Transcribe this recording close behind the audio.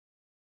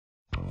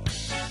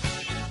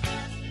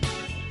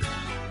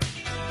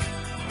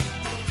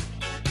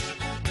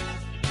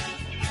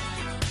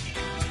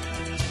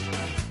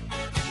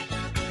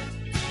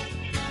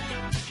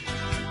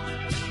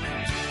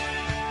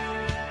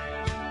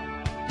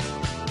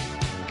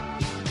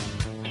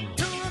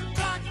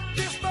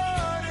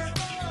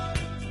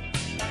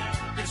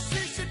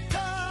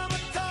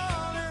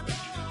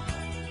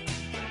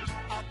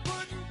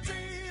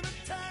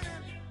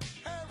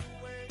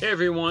Hey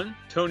everyone,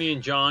 Tony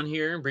and John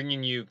here,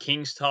 bringing you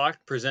King's Talk,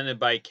 presented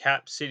by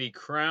Cap City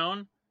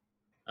Crown.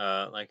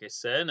 Like I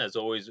said, as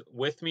always,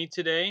 with me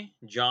today,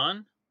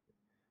 John.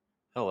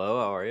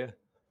 Hello, how are you?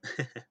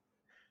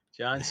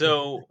 John.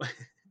 So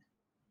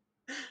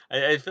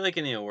I feel like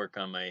I need to work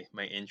on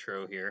my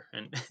intro here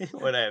and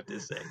what I have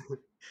to say.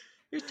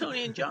 Here's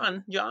Tony and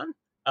John. John.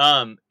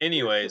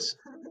 Anyways,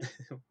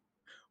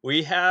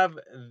 we have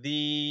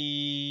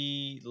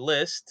the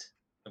list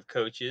of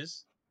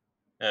coaches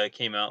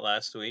came out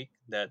last week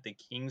that the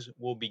Kings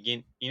will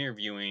begin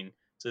interviewing.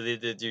 So they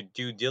did their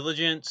due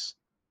diligence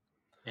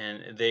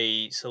and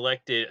they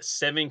selected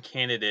 7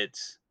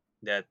 candidates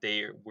that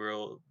they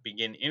will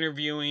begin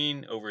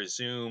interviewing over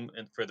Zoom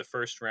and for the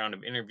first round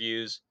of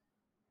interviews.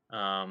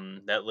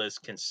 That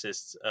list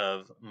consists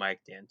of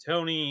Mike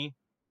D'Antoni,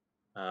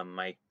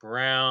 Mike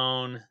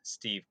Brown,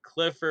 Steve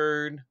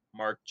Clifford,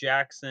 Mark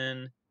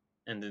Jackson,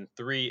 and then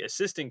 3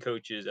 assistant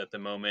coaches at the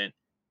moment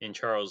in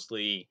Charles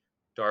Lee,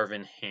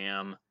 Darvin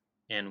Ham,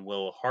 and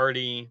Will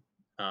Hardy.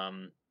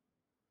 Um,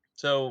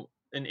 so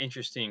an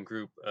interesting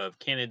group of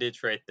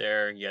candidates right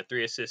there. You got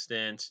 3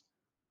 assistants.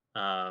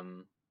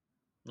 Um,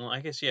 well, I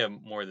guess you have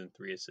more than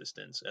 3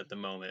 assistants at the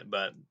moment,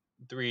 but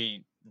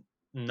 3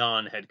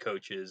 non-head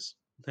coaches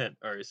that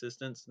are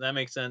assistants. That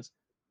makes sense.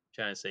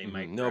 Trying to say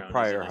Mike No Brown is an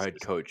prior head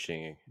assistant.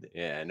 coaching.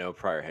 Yeah, no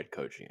prior head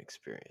coaching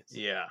experience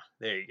Yeah,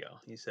 there you go.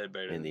 You said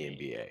better in than the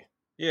me. NBA,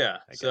 Yeah,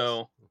 I guess.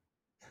 so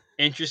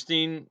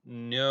interesting.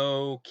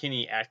 No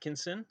Kenny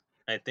Atkinson.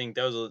 I think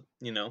that was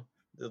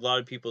a lot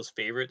of people's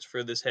favorites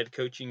for this head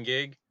coaching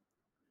gig.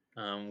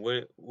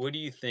 What do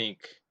you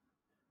think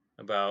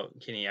about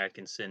Kenny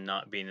Atkinson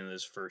not being in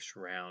this first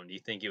round? Do you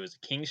think it was a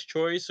King's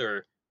choice,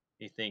 or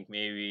do you think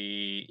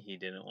maybe he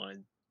didn't want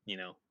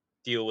to,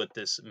 deal with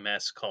this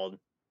mess called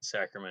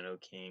Sacramento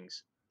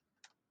Kings?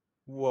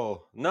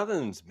 Well,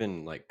 nothing's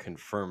been like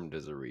confirmed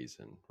as a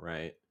reason,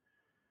 right?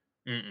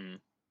 Mm-mm.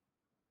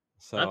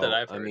 Not that So,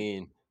 I've I heard.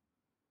 mean,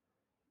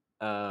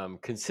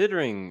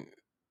 considering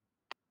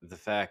the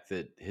fact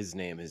that his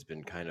name has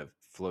been kind of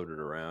floated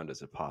around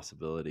as a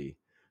possibility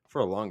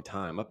for a long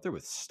time, up there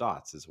with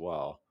Stotts as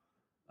well.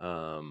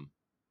 Um,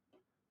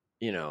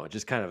 it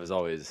just kind of is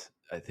always,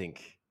 I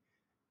think,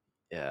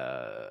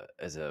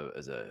 as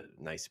a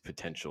nice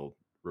potential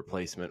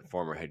replacement,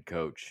 former head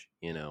coach,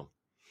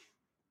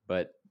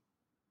 But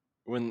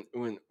when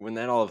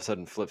that all of a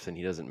sudden flips and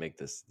he doesn't make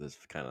this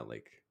kind of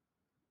like,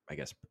 I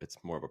guess it's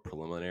more of a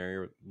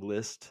preliminary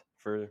list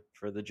for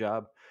the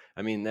job.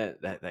 I mean that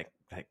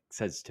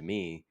says to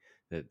me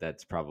that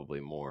that's probably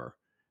more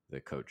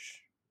the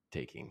coach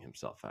taking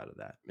himself out of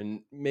that,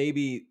 and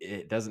maybe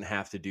it doesn't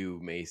have to do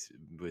Mace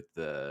with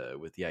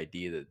the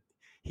idea that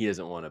he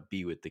doesn't want to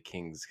be with the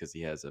Kings because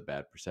he has a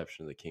bad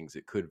perception of the Kings.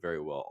 It could very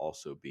well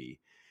also be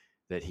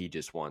that he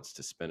just wants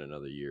to spend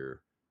another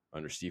year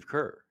under Steve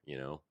Kerr.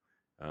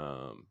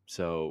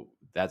 So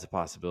that's a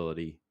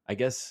possibility. I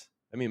guess.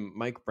 I mean,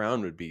 Mike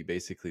Brown would be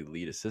basically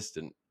lead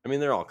assistant. I mean,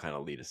 they're all kind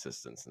of lead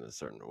assistants in a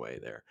certain way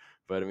there,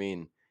 but I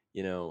mean,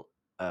 you know,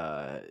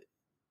 uh,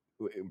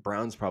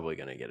 Brown's probably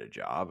going to get a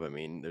job. I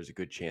mean, there's a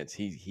good chance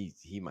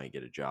he might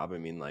get a job. I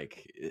mean,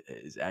 like,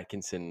 is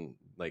Atkinson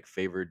like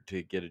favored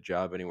to get a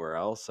job anywhere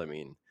else? I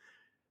mean,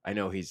 I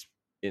know he's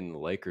in the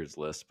Lakers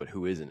list, but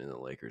who isn't in the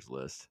Lakers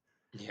list?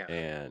 Yeah.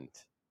 And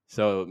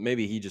so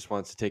maybe he just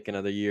wants to take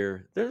another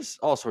year. There's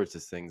all sorts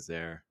of things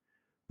there.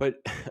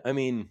 But I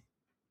mean,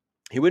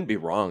 he wouldn't be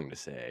wrong to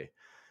say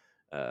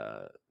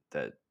uh,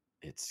 that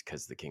it's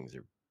because the Kings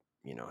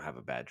have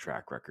a bad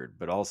track record.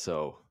 But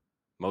also,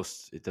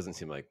 it doesn't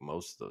seem like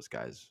most of those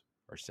guys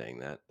are saying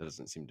that. That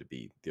doesn't seem to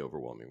be the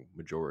overwhelming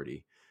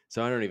majority.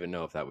 So I don't even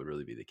know if that would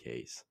really be the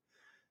case.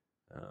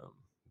 Um,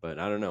 but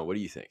I don't know. What do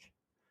you think?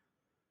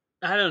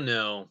 I don't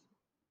know.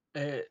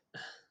 I,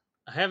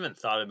 I haven't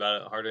thought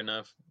about it hard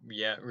enough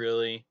yet,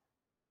 really.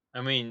 I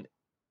mean,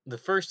 the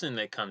first thing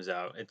that comes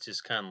out, it's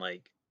just kind of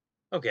like,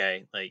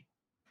 okay, like,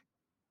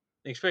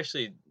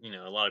 especially,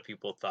 a lot of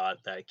people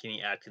thought that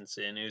Kenny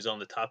Atkinson, who's on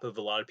the top of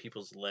a lot of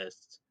people's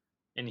lists,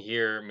 and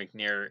here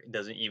McNair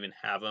doesn't even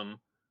have him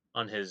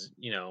on his,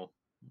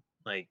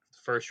 like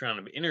first round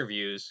of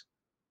interviews.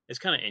 It's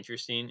kind of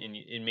interesting, and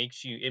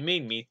it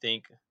made me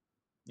think,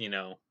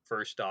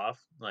 first off,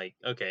 like,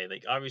 okay,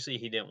 like obviously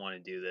he didn't want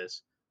to do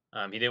this.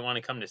 He didn't want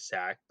to come to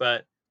SAC,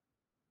 but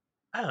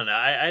I don't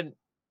know.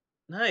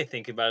 Now that I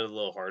think about it a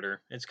little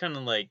harder, it's kind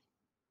of like,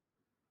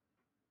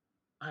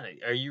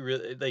 are you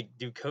really like?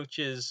 Do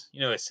coaches,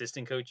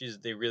 assistant coaches,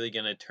 they really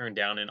gonna turn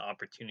down an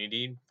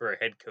opportunity for a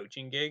head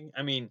coaching gig?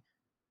 I mean,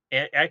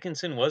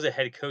 Atkinson was a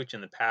head coach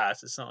in the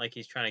past. It's not like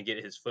he's trying to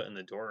get his foot in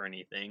the door or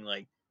anything.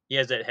 Like he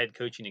has that head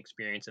coaching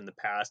experience in the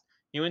past.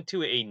 He went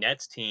to a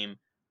Nets team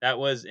that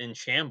was in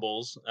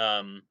shambles.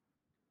 I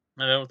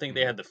don't think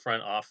they Mhm. had the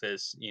front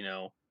office,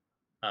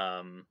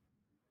 um,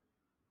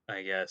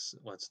 I guess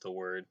what's the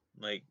word?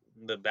 Like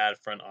the bad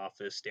front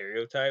office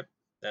stereotype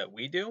that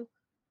we do.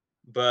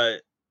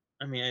 But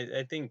I mean,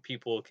 I think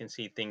people can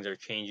see things are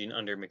changing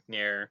under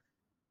McNair.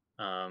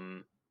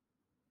 Um,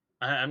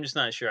 I'm just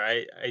not sure.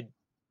 I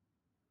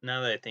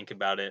now that I think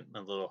about it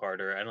a little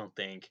harder, I don't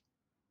think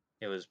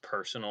it was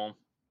personal.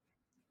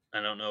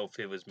 I don't know if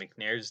it was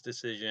McNair's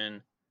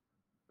decision,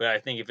 but I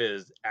think if it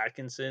was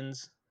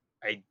Atkinson's,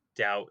 I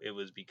doubt it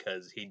was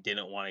because he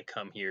didn't want to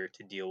come here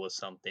to deal with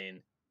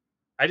something.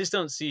 I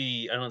don't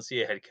see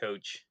a head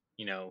coach,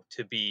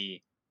 to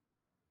be,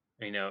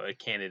 a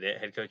candidate,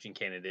 head coaching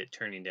candidate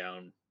turning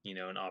down,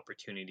 an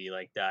opportunity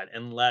like that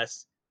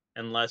unless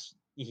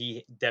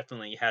he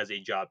definitely has a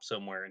job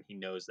somewhere and he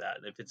knows that.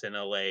 If it's in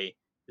LA,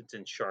 if it's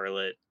in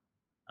Charlotte,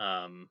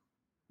 um,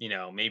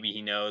 maybe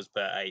he knows,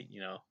 but I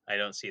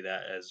don't see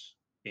that as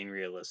being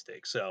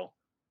realistic. So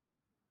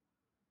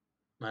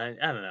I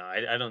don't know.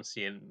 I don't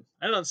see him.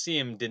 I don't see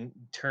him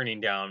turning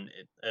down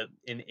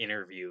an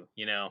interview.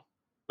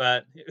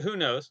 But who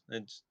knows?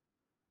 It's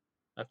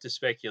up to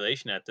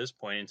speculation at this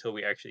point until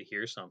we actually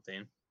hear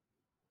something.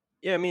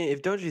 Yeah, I mean,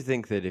 if don't you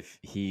think that if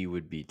he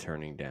would be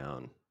turning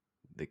down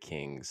the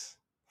Kings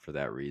for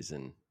that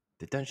reason,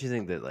 don't you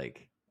think that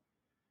like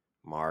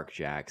Mark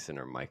Jackson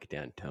or Mike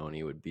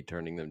D'Antoni would be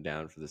turning them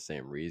down for the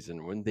same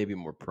reason? Wouldn't they be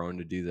more prone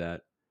to do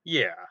that?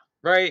 Yeah.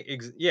 Right.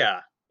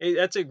 Yeah.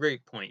 That's a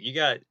great point. You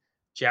got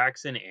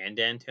Jackson and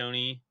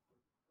D'Antoni.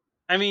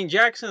 I mean,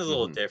 Jackson is a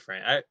little Hmm.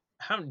 different.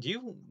 How do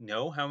you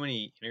know how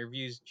many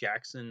interviews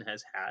Jackson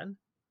has had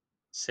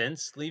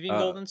since leaving Uh,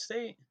 Golden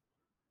State?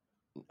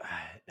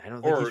 I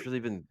don't think Or he's really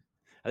been.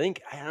 I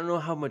don't know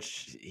how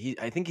much he.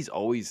 I think he's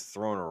always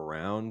thrown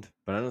around,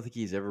 but I don't think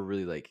he's ever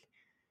really like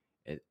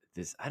at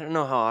this. I don't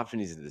know how often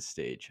he's at this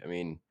stage. I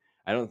mean,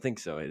 I don't think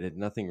so. It had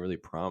nothing really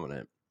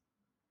prominent.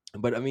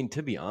 But I mean,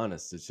 to be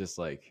honest, it's just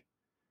like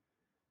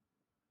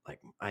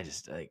I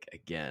just like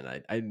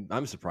again,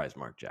 I'm surprised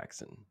Mark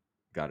Jackson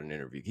got an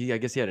interview. I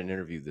guess he had an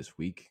interview this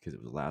week because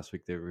it was last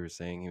week they were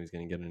saying he was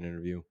going to get an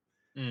interview.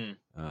 mm,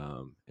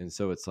 And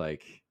so it's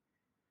like,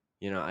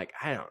 like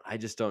I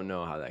just don't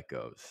know how that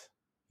goes.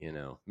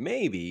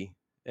 Maybe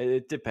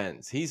it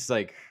depends. He's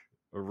like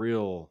a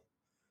real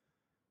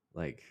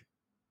like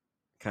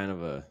kind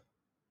of uh,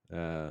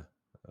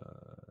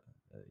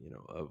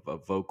 a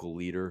vocal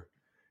leader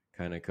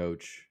kind of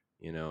coach.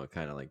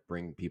 Kind of like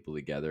bring people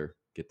together,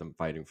 get them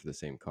fighting for the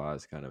same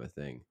cause, kind of a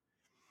thing.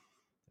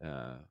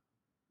 Uh,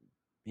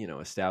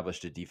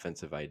 established a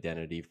defensive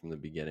identity from the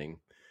beginning.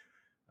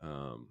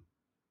 Um,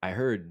 I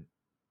heard,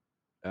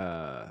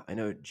 I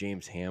know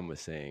James Ham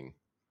was saying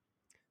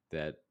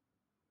that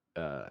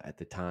at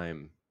the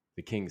time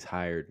the Kings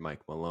hired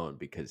Mike Malone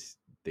because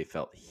they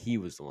felt he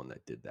was the one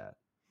that did that.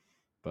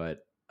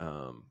 But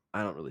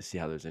I don't really see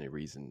how there's any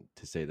reason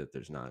to say that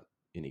there's not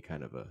any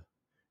kind of a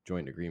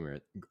joint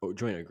agreement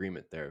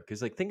there.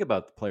 Because like think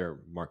about the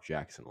player Mark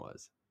Jackson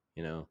was.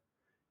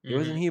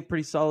 Wasn't hmm he a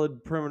pretty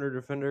solid perimeter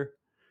defender?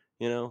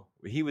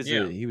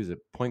 yeah, He was a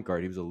point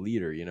guard. He was a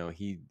leader.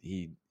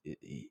 He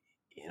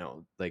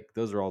like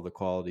those are all the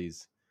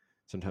qualities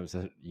sometimes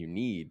that you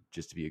need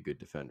just to be a good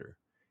defender.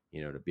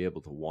 To be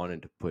able to want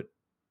and to put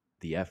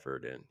the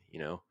effort in.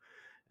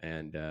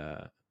 And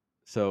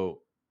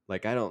so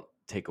like I don't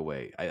take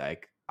away.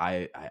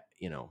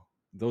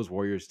 Those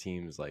Warriors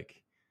teams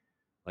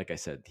like I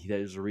said,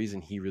 there's a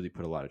reason he really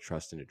put a lot of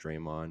trust into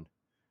Draymond,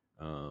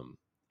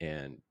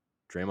 and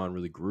Draymond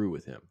really grew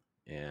with him,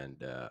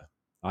 and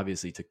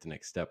obviously took the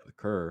next step with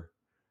Kerr,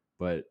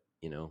 but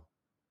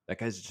that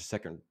guy's just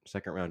second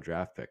round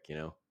draft pick,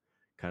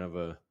 kind of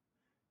a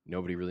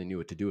nobody really knew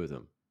what to do with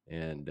him,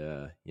 and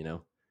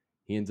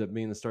he ends up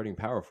being the starting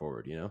power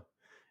forward,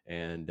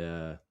 and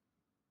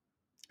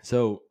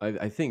so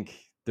I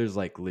think there's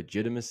like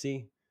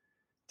legitimacy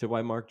to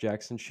why Mark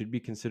Jackson should be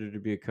considered to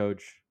be a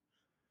coach,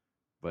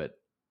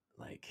 but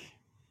like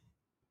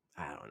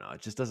I don't know.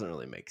 It just doesn't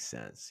really make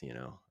sense,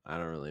 I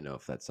don't really know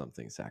if that's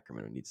something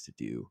Sacramento needs to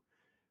do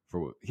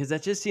because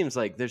that just seems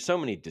like there's so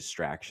many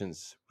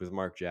distractions with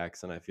Mark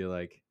Jackson. I feel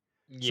like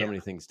so yeah,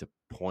 many things to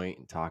point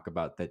and talk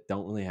about that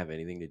don't really have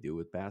anything to do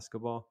with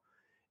basketball.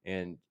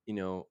 And,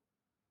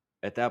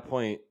 at that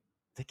point,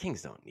 the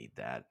Kings don't need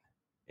that.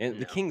 And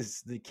no,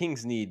 the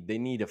Kings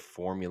need a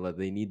formula.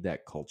 They need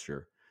that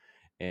culture.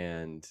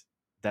 And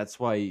that's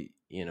why,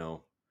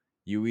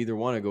 you either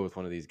want to go with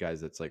one of these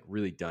guys that's like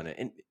really done it.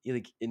 And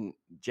like in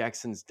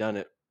Jackson's done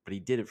it, but he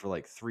did it for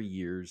like 3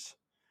 years.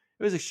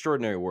 It was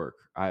extraordinary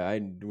work. I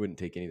wouldn't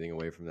take anything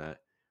away from that.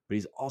 But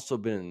he's also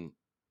been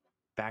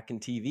back in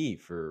TV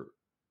for,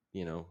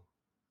 you know,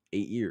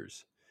 8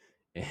 years.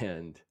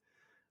 And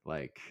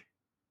like,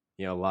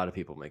 a lot of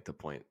people make the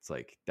point. It's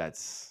like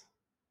that's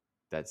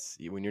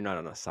when you're not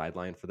on a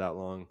sideline for that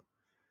long,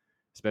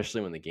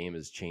 especially when the game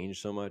has changed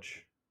so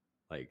much,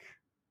 like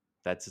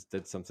that's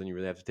something you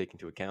really have to take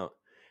into account.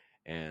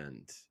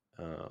 And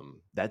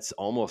that's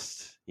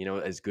almost,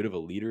 as good of a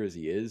leader as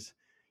he is,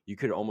 you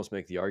could almost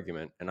make the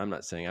argument, and I'm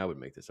not saying I would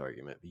make this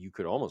argument, but you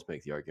could almost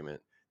make the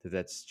argument that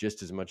that's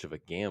just as much of a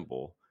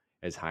gamble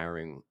as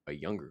hiring a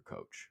younger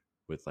coach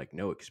with like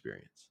no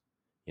experience,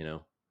 you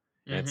know?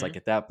 And it's hmm like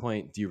at that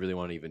point, do you really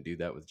want to even do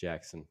that with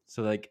Jackson?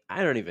 So like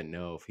I don't even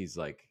know if he's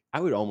like I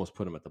would almost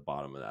put him at the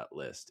bottom of that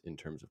list in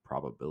terms of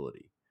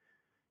probability,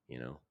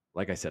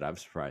 Like I said, I'm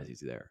surprised he's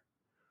there.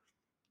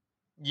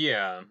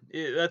 Yeah,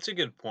 that's a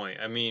good point.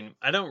 I mean,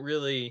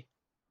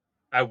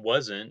 I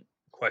wasn't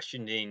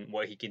questioning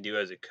what he can do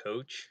as a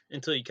coach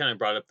until you kind of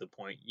brought up the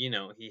point.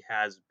 He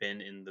has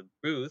been in the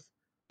booth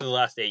for the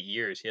last 8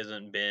 years. He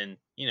hasn't been,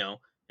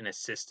 an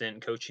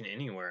assistant coaching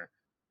anywhere.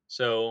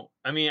 So,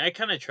 I mean, I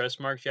kind of trust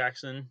Mark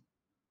Jackson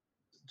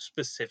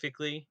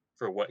specifically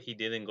for what he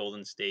did in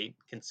Golden State,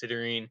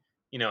 considering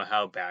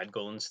how bad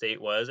Golden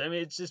State was. I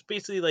mean, it's just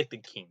basically like the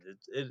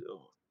Kings.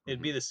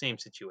 It'd be Hmm. the same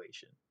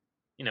situation.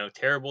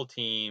 Terrible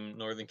team,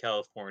 Northern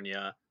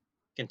California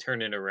can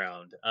turn it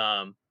around.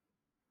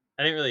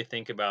 I didn't really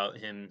think about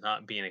him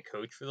not being a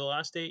coach for the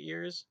last 8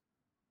 years,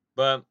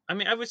 but I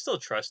mean, I would still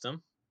trust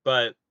him.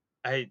 But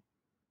I,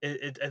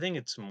 I think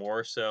it's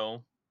more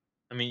so.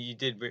 I mean, you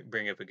did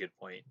bring up a good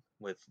point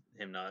with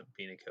him not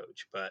being a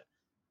coach, but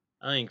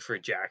I think for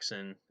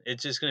Jackson,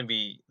 it's just going to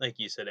be like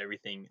you said,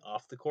 everything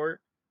off the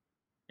court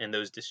and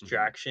those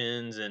Hmm.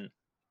 distractions, and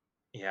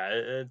yeah,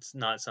 it's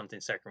not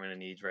something Sacramento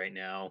needs right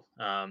now.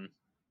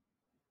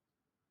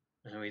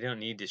 And we don't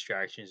need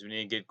distractions. We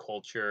need a good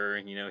culture.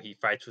 He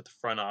fights with the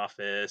front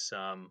office.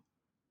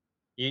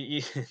 You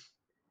you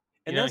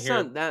And don't that's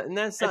hear. not that, and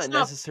that's not It's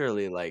not.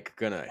 necessarily like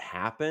gonna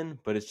happen,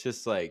 but it's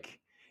just like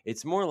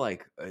it's more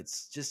like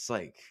it's just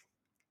like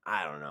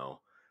I don't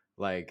know.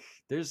 Like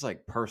there's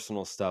like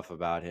personal stuff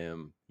about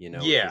him,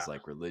 with Yeah. his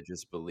like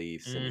religious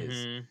beliefs and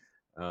his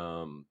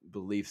Mhm.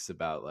 beliefs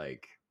about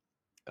like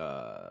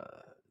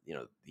uh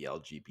the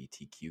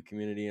LGBTQ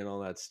community and all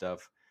that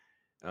stuff.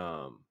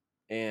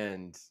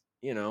 And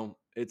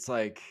it's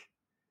like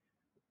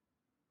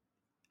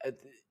at,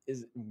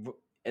 is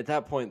at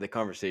that point the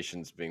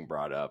conversation's being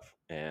brought up,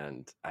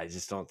 and I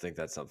just don't think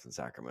that's something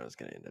Sacramento's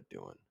going to end up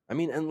doing. I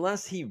mean,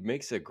 unless he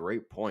makes a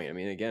great point. I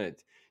mean, again,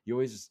 you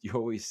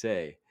always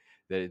say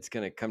that it's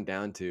going to come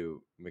down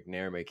to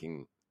McNair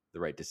making the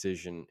right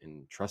decision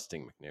and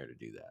trusting McNair to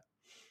do that.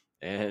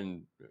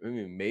 And I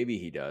mean, maybe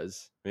he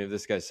does. I mean, if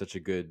this guy's such a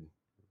good,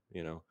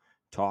 you know,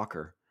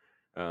 talker,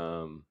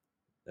 um,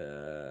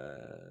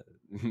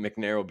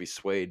 McNair will be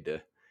swayed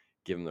to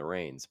give him the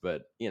reins.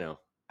 But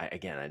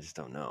I just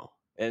don't know.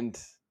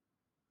 And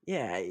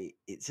yeah,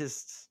 it's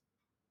just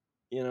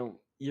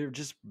you're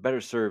just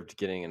better served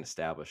getting an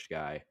established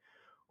guy,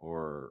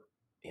 or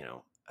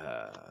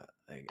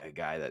a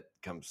guy that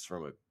comes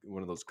from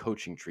one of those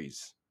coaching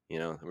trees.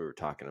 That we were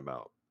talking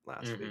about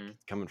last week, Mhm.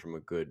 coming from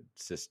a good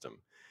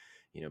system,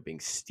 being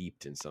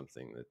steeped in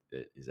something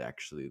that is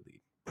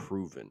actually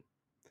proven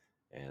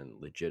and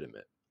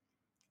legitimate.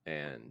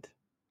 And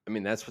I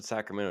mean, that's what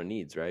Sacramento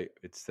needs, right?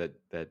 It's that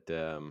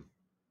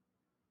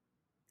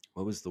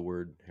what was the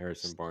word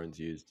Harrison S- Barnes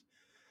used?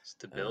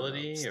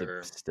 Stability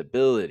or.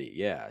 Stability.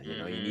 Yeah, you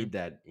Mhm. need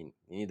that. You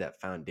need that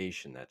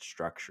foundation, that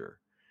structure,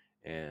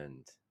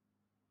 and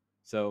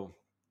so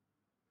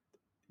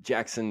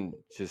Jackson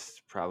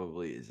just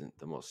probably isn't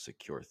the most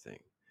secure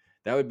thing.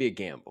 That would be a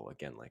gamble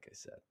again, like I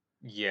said.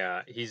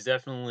 Yeah,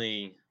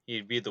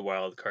 he'd be the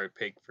wild card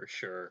pick for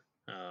sure.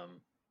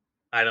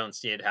 I don't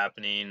see it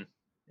happening.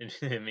 I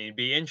mean, it'd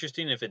be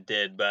interesting if it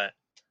did, but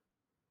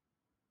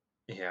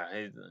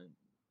yeah,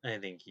 I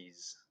think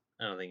he's.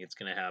 I don't think it's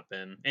gonna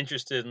happen.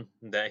 Interested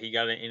that he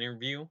got an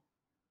interview.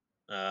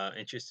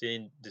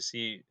 Interested to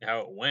see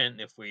how it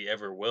went if we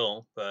ever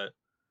will. But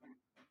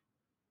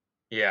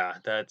yeah,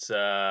 that's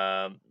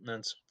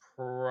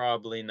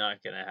probably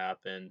not gonna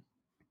happen.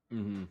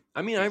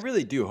 I mean, I He's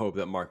really do hope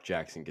that Mark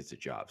Jackson gets a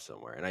job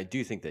somewhere, and I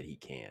do think that he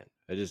can.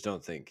 I just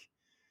don't think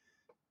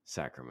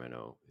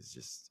Sacramento is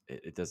just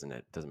it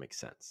doesn't make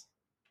sense,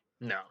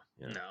 no,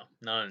 you know. no,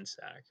 not in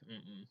Sac.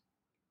 Mm-mm.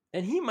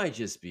 And he might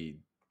just be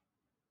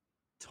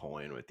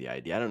toying with the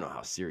idea. I don't know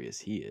how serious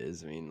he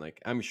is. I mean,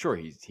 like I'm sure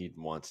he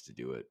wants to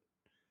do it,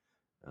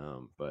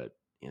 but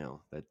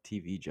that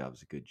TV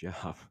job's a good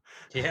job.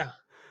 Yeah,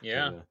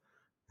 yeah, Yeah.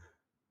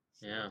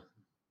 yeah. So.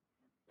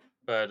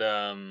 But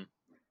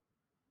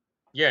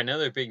yeah,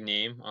 another big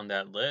name on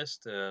that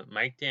list,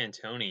 Mike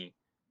D'Antoni,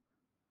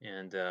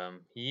 and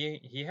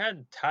he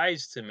had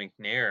ties to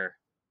McNair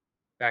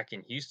back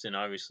in Houston.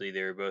 Obviously,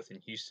 they were both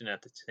in Houston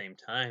at the same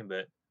time,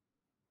 but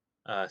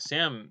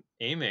Sam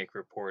Amick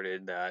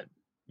reported that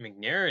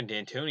McNair and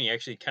D'Antoni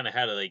actually kind of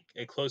had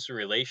a closer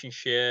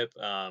relationship.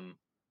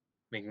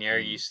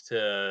 McNair Mm,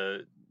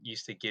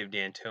 used to give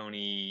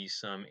D'Antoni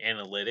some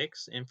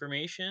analytics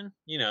information.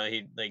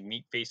 He'd like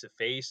meet face to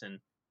face, and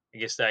I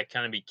guess that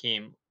kind of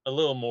became a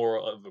little more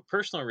of a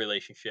personal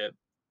relationship,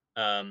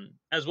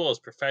 as well as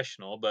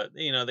professional. But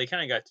they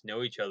kind of got to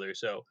know each other.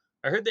 So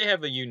I heard they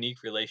have a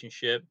unique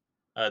relationship.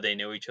 They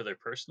know each other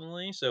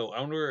personally, so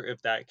I wonder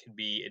if that could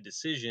be a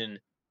decision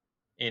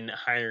in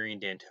hiring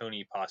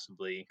D'Antoni,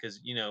 possibly,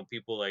 because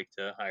people like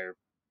to hire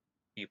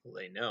people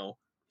they know.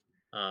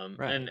 And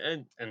right.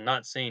 and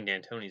not saying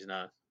D'Antoni's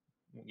not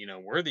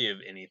worthy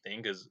of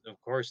anything, because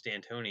of course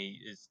D'Antoni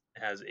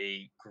has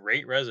a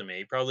great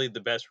resume, probably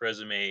the best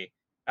resume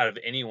out of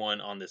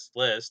anyone on this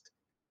list,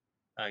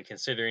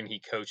 considering he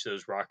coached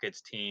those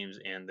Rockets teams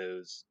and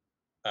those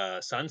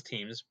Suns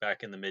teams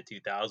back in the mid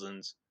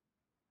 2000s.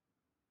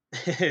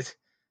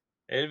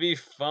 It'd be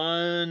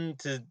fun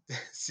to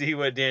see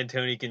what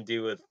D'Antoni can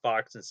do with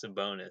Fox and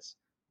Sabonis,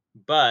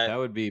 but That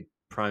would be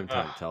uh,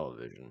 primetime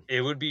television.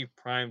 it would be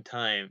prime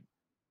time,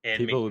 and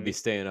People would be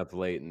staying up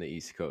late in the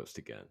East Coast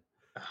again.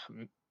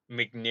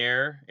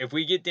 McNair. If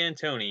we get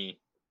D'Antoni,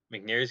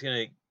 McNair's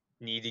gonna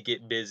need to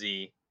get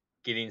busy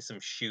getting some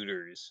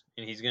shooters,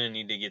 and he's gonna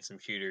need to get some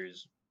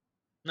shooters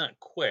not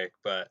quick,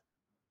 but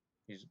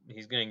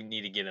he's gonna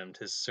need to get them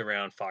to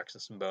surround Fox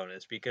and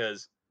Sabonis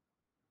because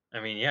I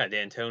mean, yeah,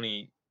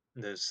 D'Antoni,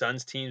 the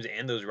Suns teams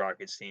and those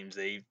Rockets teams,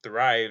 they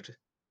thrived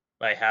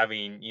by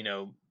having,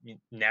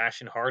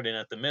 Nash and Harden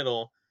at the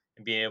middle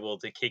and being able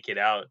to kick it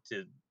out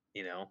to,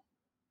 you know,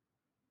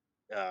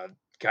 uh,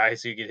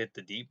 guys who could hit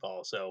the deep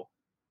ball. So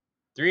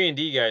 3 and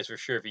D guys for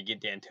sure if you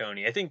get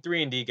D'Antoni. I think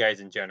 3 and D guys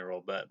in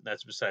general, but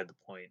that's beside the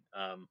point.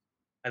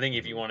 I think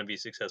if you Mhm. want to be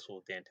successful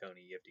with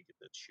D'Antoni, you have to get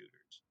those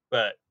shooters.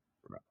 But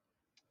Right.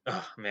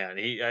 oh man,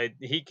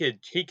 he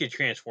could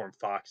transform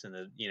Fox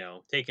and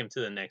take him to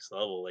the next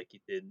level like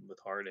he did with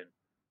Harden.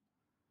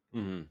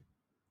 Mhm.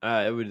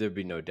 There'd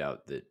be no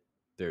doubt that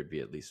there'd be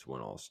at least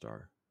one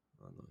All-Star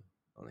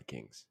on the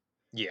Kings.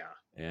 Yeah.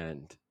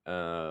 And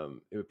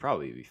it would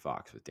probably be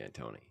Fox with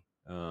D'Antoni,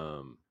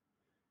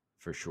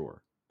 for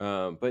sure.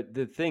 But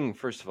the thing,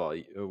 first of all,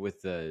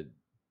 with the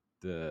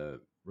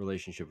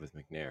relationship with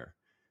McNair,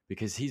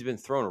 because he's been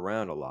thrown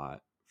around a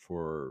lot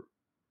for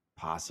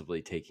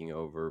possibly taking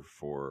over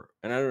for,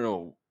 and I don't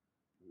know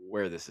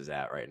where this is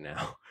at right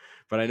now,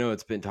 but I know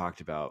it's been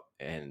talked about,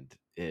 and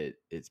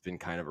it's been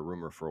kind of a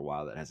rumor for a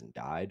while that hasn't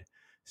died.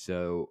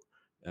 So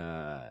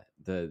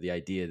the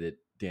idea that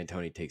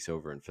D'Antoni takes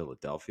over in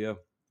Philadelphia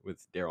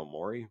with Daryl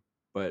Morey,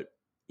 but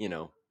you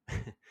know,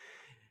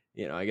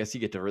 I guess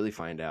you get to really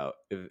find out.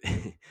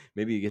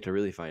 Maybe you get to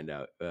really find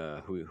out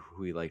who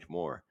he liked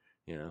more.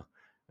 You know,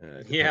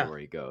 depending Yeah. where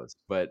he goes.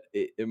 But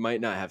it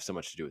might not have so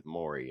much to do with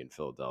Morey in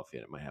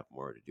Philadelphia. And it might have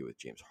more to do with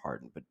James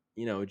Harden. But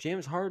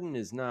James Harden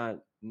is not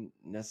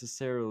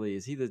necessarily.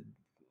 Is he the?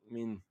 I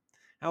mean,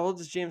 how old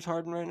is James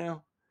Harden right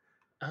now?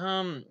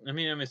 I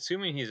mean, I'm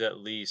assuming he's at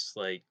least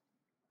like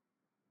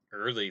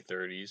early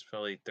 30s,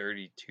 probably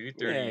 32,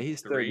 Yeah,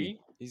 he's 30. 33.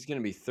 He's going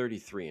to be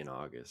 33 in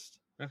August.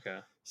 Okay.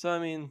 So I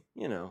mean,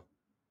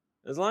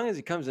 as long as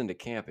he comes into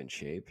camp in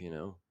shape,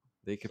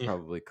 they could Yeah.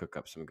 probably cook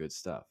up some good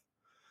stuff.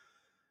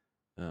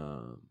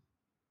 Um,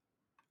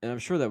 and I'm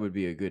sure that would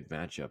be a good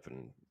matchup,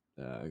 and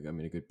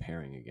a good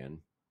pairing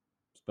again.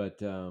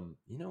 But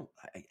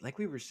like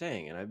we were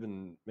saying, and I've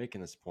been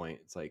making this point,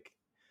 it's like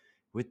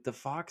with the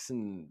Fox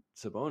and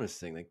Sabonis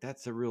thing, like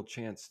that's a real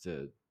chance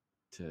to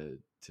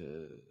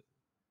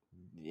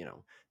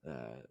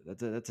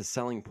that's a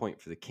selling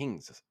point for the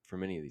Kings for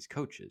many of these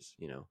coaches.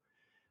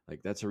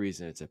 Like that's a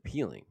reason it's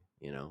appealing.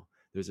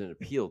 There's an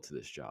appeal to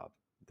this job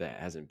that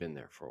hasn't been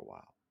there for a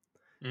while.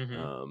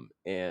 Mhm.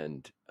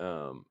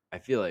 I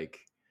feel like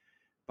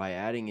by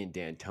adding in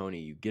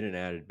D'Antoni, you get an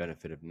added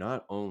benefit of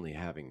not only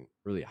having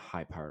really a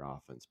high powered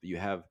offense, but you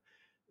have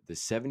the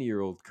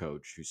 70-year-old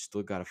coach who's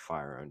still got a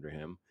fire under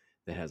him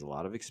that has a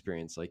lot of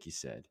experience, like you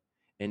said,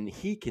 and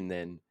he can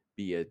then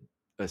be a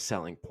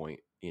selling point,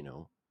 in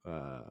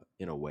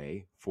a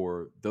way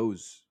for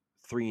those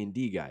 3 and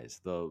D guys,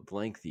 the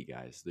lengthy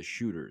guys, the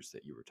shooters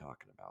that you were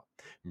talking about,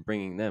 and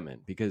bringing them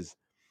in because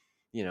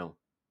you know,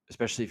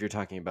 especially if you're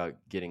talking about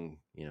getting,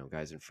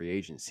 guys in free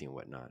agency and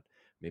whatnot,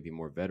 maybe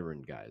more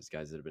veteran guys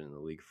that have been in the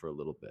league for a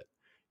little bit,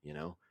 you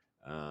know,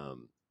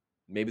 um,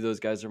 maybe those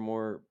guys are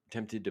more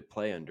tempted to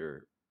play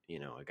under,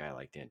 a guy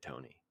like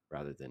D'Antoni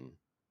rather than,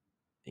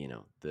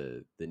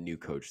 the new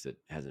coach that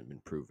hasn't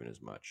been proven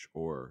as much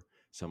or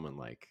someone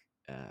like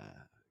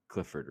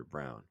Clifford or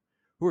Brown,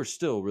 who are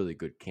still really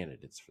good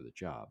candidates for the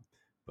job.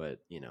 But,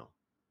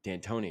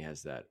 D'Antoni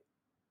has that.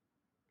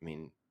 I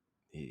mean,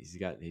 he's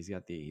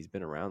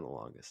been around the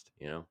longest,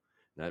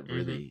 That Mhm.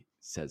 really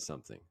says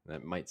something.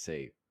 That might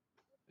say,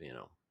 you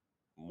know,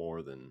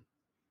 more than,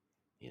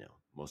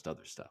 most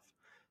other stuff.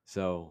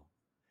 So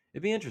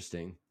it'd be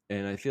interesting.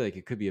 And I feel like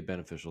it could be a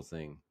beneficial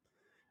thing.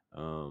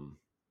 Um,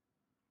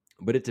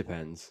 but it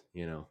depends,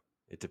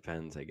 it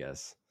depends, I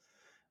guess.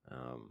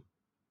 Um,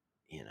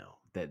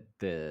 that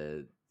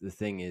the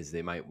thing is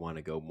they might want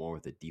to go more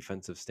with a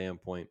defensive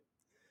standpoint.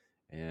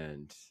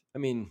 And I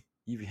mean,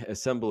 you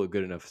assemble a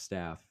good enough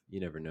staff, you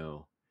never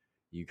know.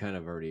 You kind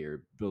of already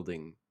are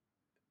building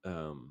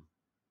um,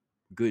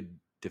 good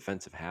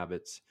defensive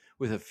habits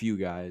with a few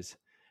guys.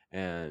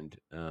 And,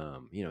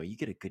 you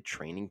get a good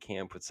training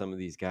camp with some of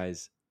these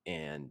guys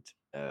and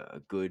a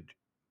good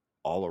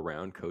all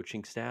around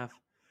coaching staff.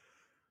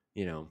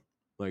 You know,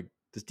 like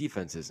this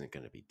defense isn't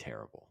going to be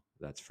terrible.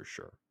 That's for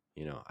sure.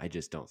 I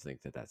just don't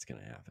think that that's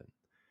going to happen,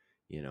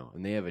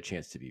 and they have a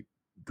chance to be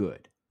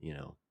good,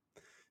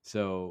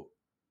 So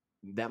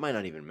that might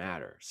not even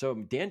matter. So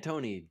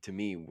D'Antoni, to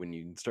me, when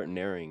you start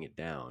narrowing it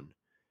down,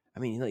 I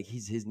mean, like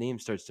his name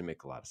starts to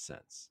make a lot of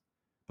sense.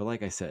 But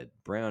like I said,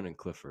 Brown and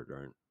Clifford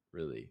aren't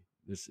really.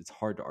 It's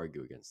hard to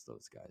argue against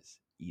those guys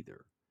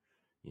either.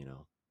 You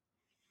know.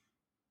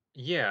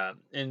 Yeah,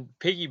 and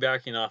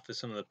piggybacking off of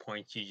some of the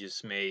points you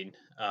just made,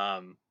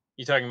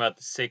 you're talking about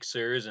the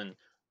Sixers and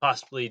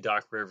possibly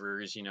Doc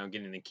Rivers,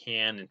 getting the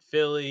can in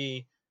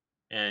Philly,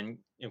 and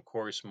of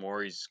course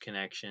Morey's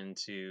connection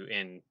to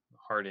and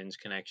Harden's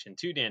connection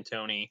to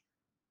D'Antoni.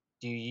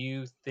 Do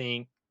you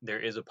think there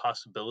is a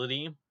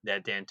possibility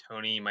that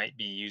D'Antoni might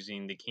be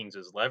using the Kings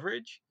as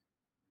leverage,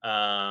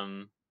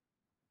 um,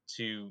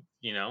 to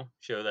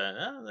show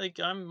that like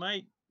I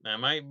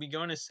might be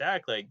going to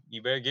sack, like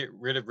you better get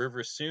rid of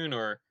Rivers soon,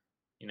 or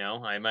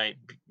I might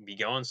be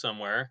going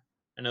somewhere.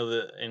 I know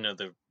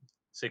the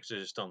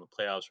Sixers are still in the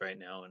playoffs right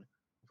now and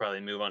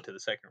probably move on to the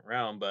second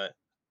round, but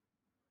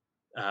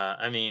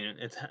I mean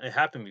it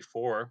happened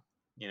before.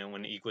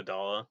 When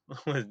Iguodala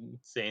was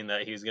saying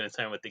that he was going to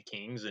sign with the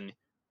Kings, and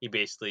he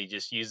basically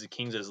just used the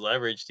Kings as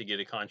leverage to get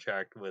a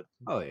contract with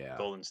Oh yeah,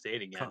 Golden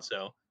State again. Com-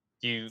 So,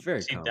 do you it's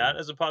very see that common.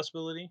 as a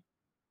possibility?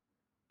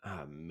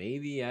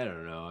 Maybe I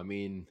don't know. I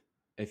mean,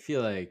 I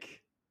feel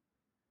like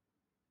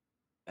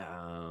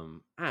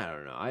I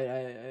don't know.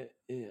 I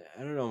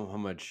don't know how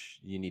much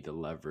you need to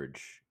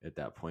leverage at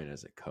that point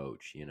as a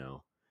coach.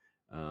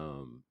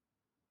 Um,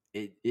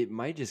 it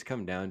might just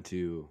come down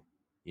to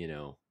you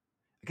know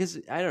because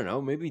I don't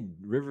know. Maybe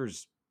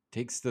Rivers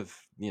takes the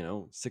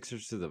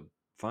Sixers to the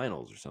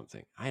finals or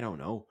something. I don't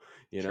know.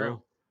 You True.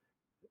 know,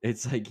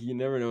 it's like you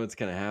never know what's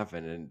gonna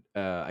happen. And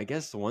I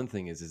guess the one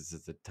thing is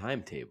it's the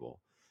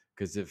timetable,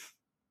 because if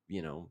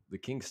the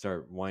Kings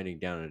start winding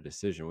down a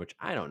decision, which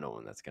I don't know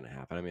when that's gonna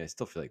happen. I mean, I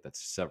still feel like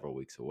that's several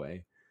weeks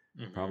away,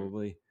 Hmm.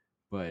 probably.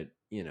 But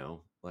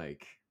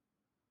like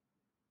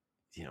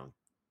you know,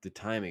 the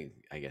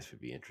timing I guess would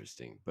be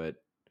interesting. But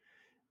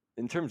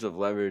in terms of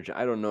leverage,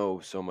 I don't know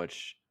so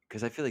much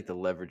because I feel like the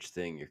leverage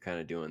thing you're kind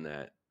of doing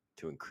that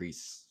to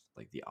increase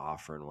like the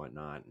offer and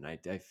whatnot. And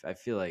I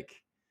feel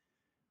like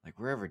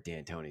wherever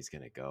D'Antoni's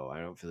gonna go, I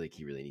don't feel like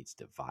he really needs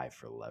to vie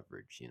for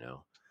leverage.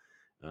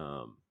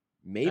 Um,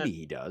 That maybe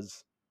he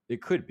does.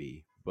 It could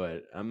be,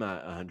 but I'm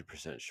not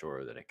 100%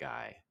 sure that a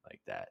guy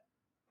like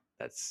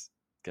that's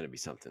gonna be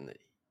something that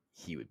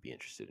he would be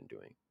interested in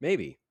doing.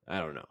 Maybe I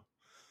don't know.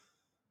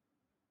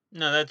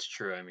 no, that's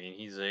true. I mean,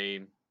 he's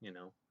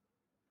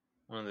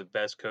one of the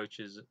best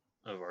coaches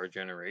of our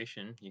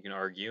generation. You can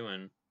argue,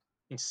 and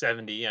he's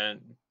 70,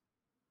 and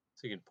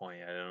it's a good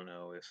point. I don't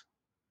know if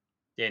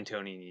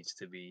D'Antoni needs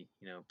to be,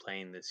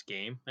 playing this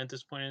game at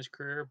this point in his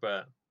career,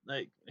 but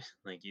like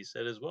like you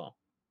said as well,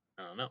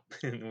 I don't know.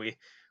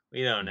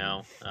 We don't Mhm.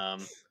 know.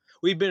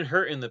 We've been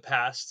hurt in the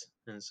past,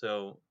 and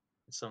so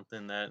it's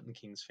something that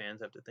Kings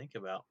fans have to think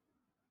about.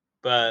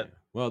 Yeah. But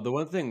Well, the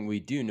one thing we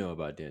do know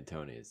about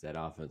D'Antoni is that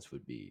offense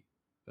would be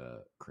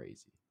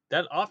crazy.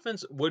 that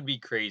offense would be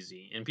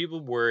crazy, and people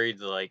worried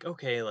like,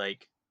 okay,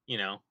 like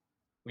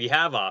we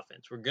have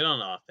offense, we're good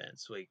on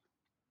offense, like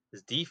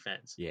this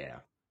defense.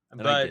 Yeah,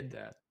 and I But get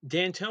that.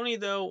 D'Antoni,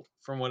 though,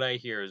 from what I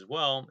hear as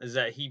well, is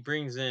that he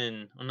brings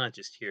in, well, not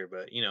just here,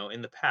 but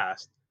in the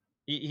past,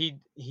 he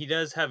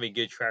does have a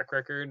good track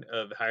record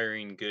of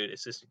hiring good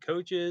assistant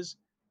coaches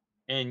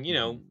and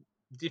Hmm.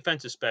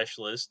 defensive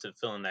specialists to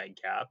fill in that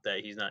gap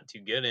that he's not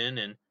too good in.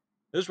 And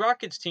those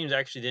Rockets teams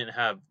actually didn't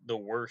have the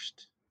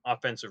worst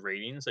offensive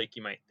ratings like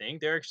you might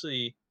think. They're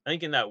actually, I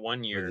think, in that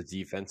one Or the year.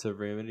 defensive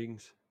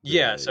ratings.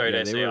 Yeah, The sorry, did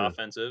yeah I they say were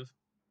offensive?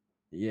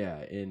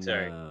 yeah in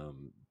Sorry.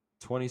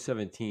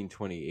 2017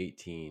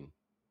 2018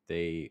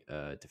 they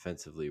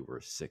defensively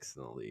were sixth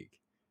in the league,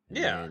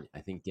 and Yeah, then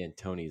I think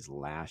D'Antoni's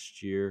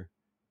last year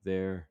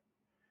there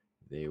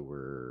they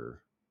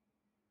were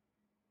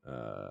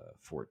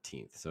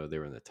 14th, so they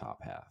were in the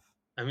top half.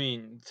 I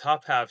mean,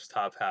 top half's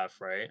top half,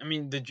 right? I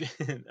mean,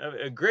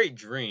 a great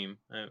dream,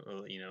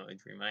 well, a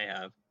dream I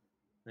have.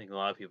 I think a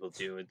lot of people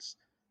do. It's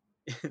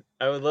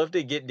I would love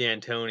to get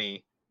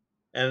D'Antoni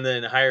and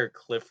then hire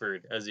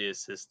Clifford as the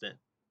assistant.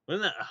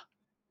 Wouldn't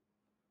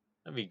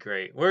that'd be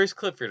great? Where's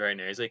Clifford right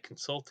now? He's like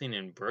consulting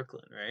in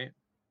Brooklyn, right?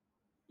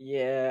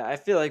 Yeah, I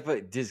feel like,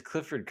 but does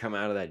Clifford come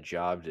out of that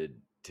job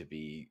to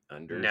be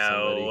under No,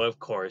 somebody? of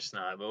course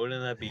not. But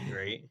wouldn't that be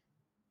great?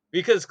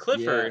 Because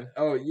Yeah. Clifford,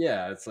 Oh,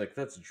 yeah. It's like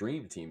that's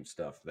dream team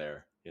stuff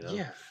there.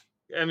 yeah.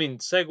 I mean,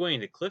 segueing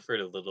to Clifford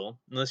a little,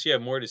 unless you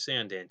have more to say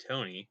on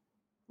D'Antoni,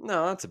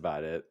 No, that's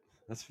about it.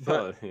 That's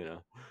but about.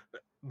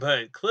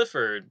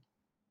 Clifford,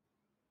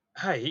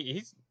 hi,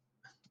 he's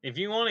if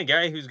you want a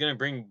guy who's going to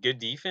bring good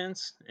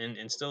defense and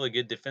instill a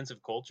good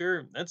defensive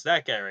culture, that's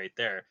that guy right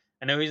there.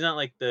 I know he's not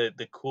like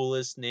the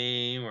coolest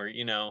name or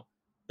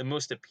the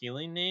most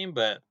appealing name,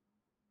 but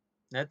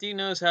that dude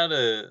knows how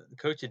to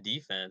coach a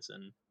defense.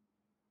 And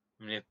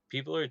I mean, if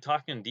people are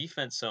talking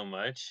defense so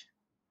much,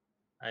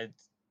 I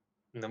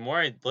the more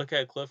I look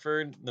at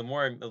Clifford, the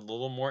more I'm a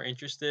little more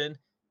interested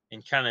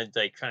in kind of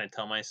like trying to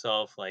tell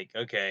myself like,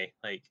 okay,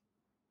 like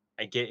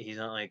I get he's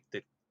not like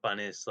the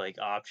funnest like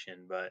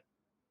option, but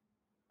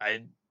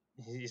I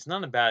he's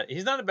not a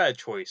bad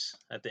choice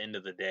at the end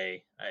of the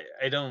day.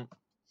 I don't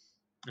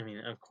I mean,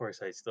 of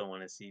course I still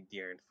want to see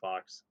De'Aaron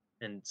Fox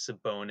and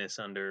Sabonis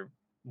under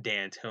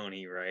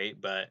D'Antoni, right?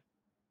 But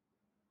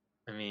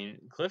I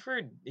mean,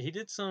 Clifford he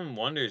did some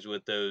wonders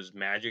with those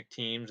Magic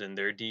teams and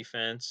their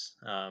defense.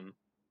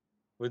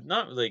 with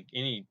not like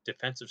any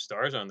defensive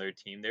stars on their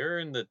team. They're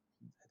in the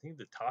I think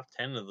the top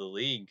 10 of the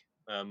league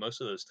most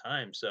of those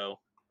times. So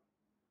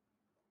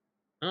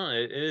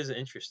it is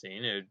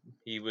interesting.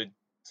 He would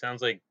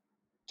sounds like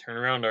turn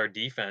around our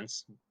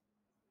defense,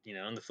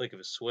 in the flick of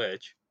a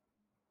switch.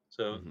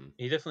 So Hmm.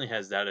 he definitely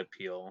has that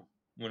appeal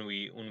when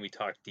we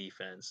talk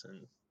defense,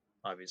 and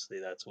obviously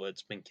that's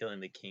what's been killing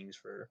the Kings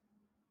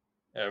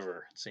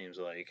forever. It seems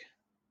like.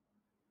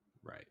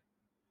 Right.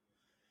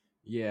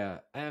 Yeah,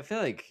 I feel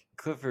like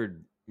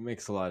Clifford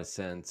makes a lot of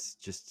sense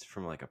just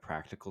from like a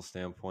practical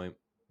standpoint,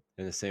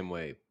 in the same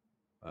way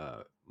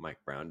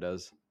Mike Brown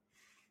does.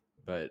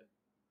 But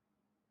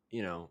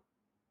you know,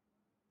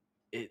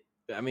 it.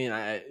 I mean,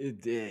 at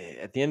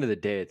the end of the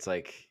day, it's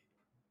like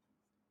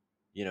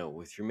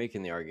if you're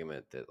making the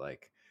argument that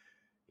like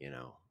you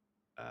know,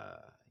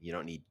 you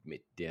don't need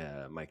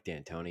Mike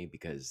D'Antoni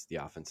because the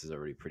offense is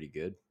already pretty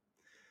good.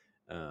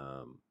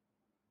 Um,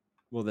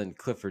 well, then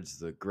Clifford's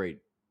the great.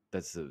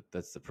 That's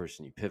the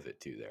person you pivot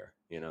to there,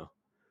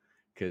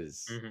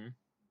 because Hmm.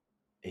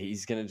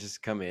 he's gonna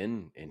just come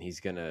in and he's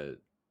gonna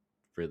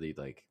really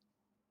like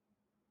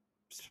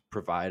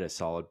provide a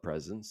solid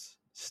presence,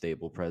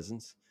 stable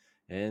presence,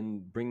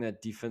 and bring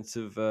that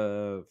defensive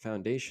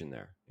foundation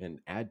there and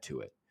add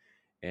to it.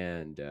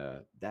 And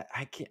that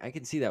I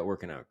can see that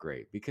working out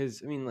great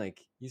because I mean,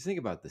 like you think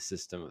about the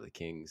system of the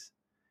Kings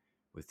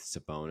with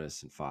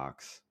Sabonis and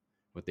Fox,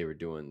 what they were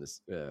doing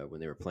this when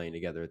they were playing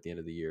together at the end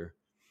of the year.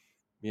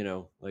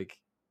 Like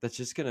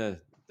that's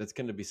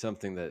gonna be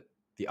something that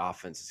the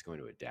offense is going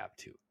to adapt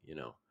to.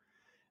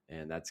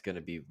 And that's going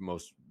to be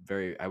most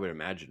very I would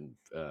imagine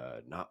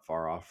not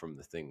far off from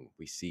the thing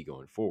we see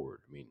going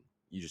forward. I mean,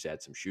 you just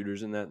add some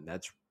shooters in that, and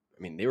that's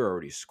I mean they were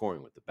already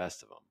scoring with the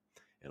best of them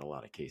in a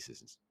lot of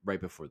cases right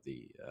before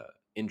the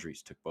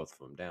injuries took both of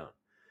them down.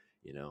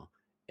 You know,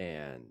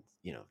 and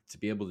to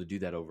be able to do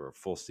that over a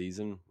full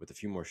season with a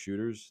few more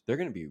shooters, they're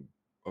going to be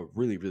a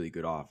really really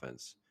good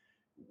offense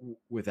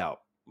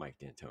without Mike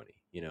D'Antoni.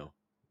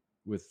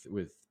 With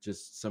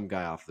just some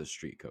guy off the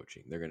street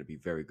coaching, they're going to be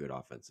very good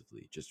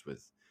offensively just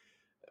with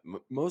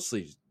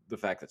mostly the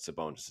fact that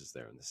Sabonis is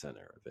there in the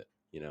center of it,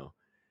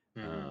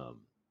 Hmm.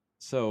 Um,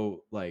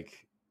 so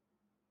like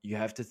you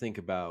have to think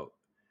about.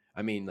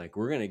 I mean, like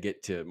we're gonna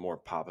get to more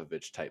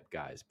Popovich type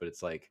guys, but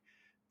it's like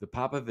the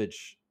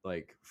Popovich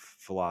like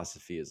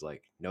philosophy is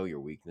like know your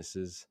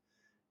weaknesses,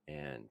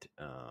 and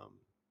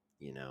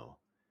you know,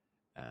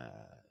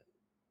 uh,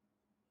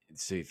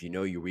 so if you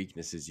know your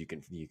weaknesses, you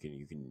can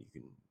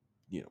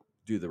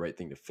do the right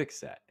thing to fix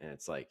that, and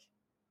it's like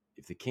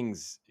if the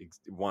Kings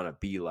want to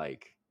be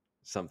like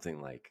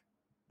something like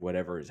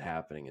whatever is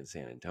happening in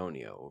San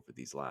Antonio over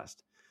these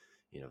last,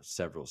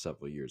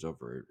 several years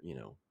over,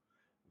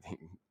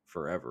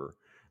 forever.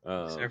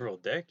 Um, Several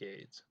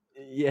decades.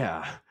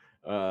 yeah.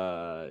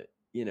 Uh,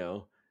 you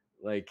know,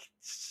 like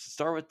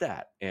start with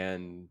that.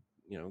 And,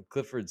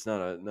 Clifford's not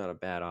a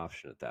bad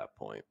option at that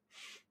point.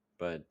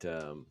 But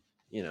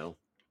you know,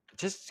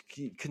 just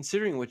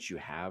considering what you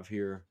have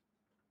here,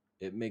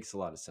 it makes a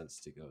lot of sense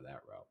to go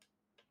that route.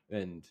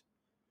 And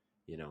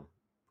you know,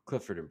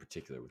 Clifford in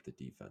particular with the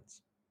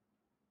defense.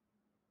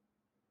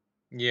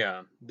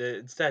 Yeah,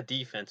 it's that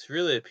defense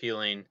really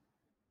appealing.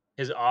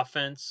 His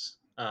offense,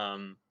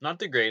 not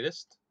the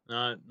greatest,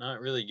 not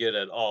really good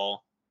at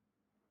all.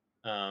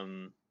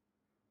 Um,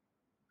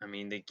 I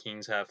mean, the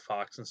Kings have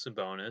Fox and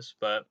Sabonis,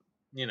 but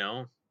you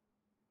know,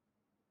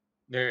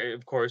 there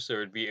of course there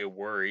would be a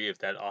worry if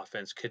that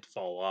offense could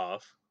fall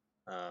off.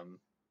 Um,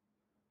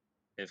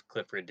 if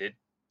Clifford did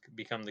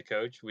become the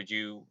coach, would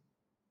you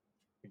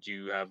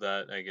have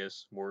that? I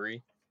guess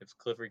worry if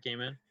Clifford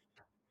came in.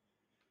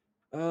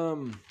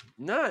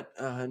 Not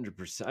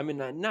 100%. I mean,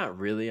 not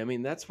really. I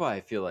mean, that's why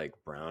I feel like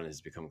Brown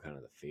has become kind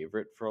of the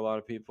favorite for a lot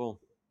of people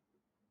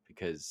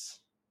because,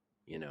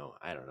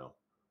 I don't know.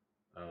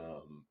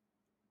 Um,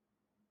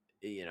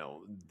 you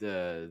know,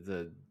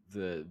 the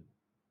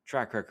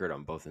track record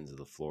on both ends of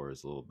the floor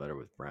is a little better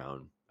with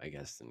Brown, I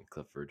guess, than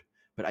Clifford.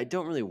 But I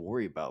don't really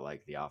worry about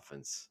like the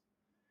offense.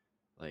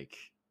 Like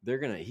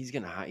he's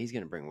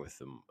gonna bring with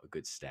him a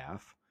good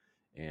staff,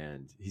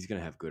 and he's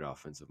gonna have good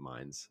offensive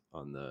minds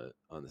on the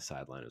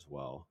sideline as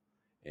well.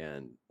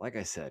 And like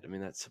I said, I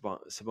mean that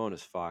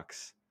Sabonis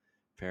Fox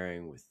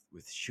pairing with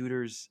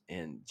shooters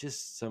and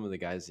just some of the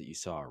guys that you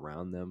saw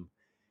around them,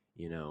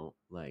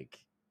 like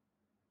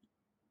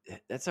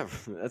that's a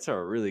that's a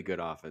really good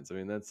offense. I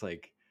mean that's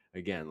like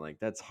again like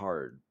that's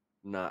hard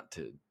not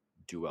to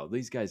do well.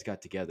 These guys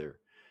got together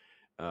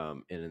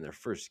and in their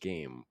first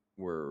game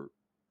were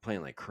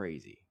playing like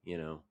crazy.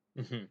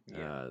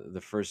 Yeah.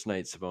 The first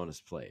night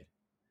Sabonis played,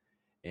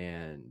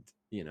 and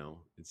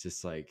it's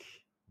just like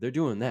they're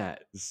doing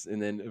that,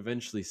 and then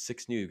eventually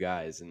six new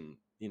guys, and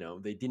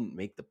they didn't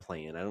make the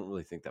plan. I don't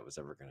really think that was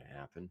ever going to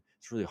happen.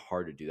 It's really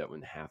hard to do that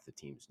when half the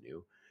team's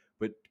new,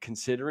 but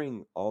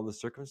considering all the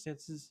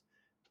circumstances,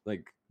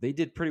 like they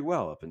did pretty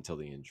well up until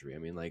the injury. I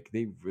mean, like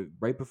they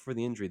right before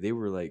the injury, they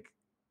were like,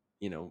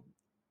 you know,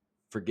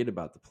 forget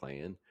about the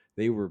plan.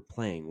 They were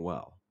playing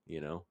well,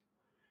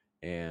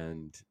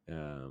 and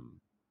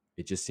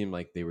it just seemed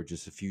like they were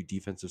just a few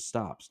defensive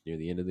stops near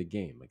the end of the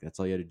game. Like that's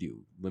all you had to do.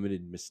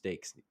 Limited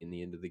mistakes in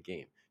the end of the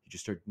game. You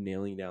just start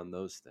nailing down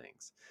those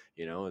things,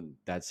 and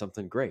that's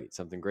something great.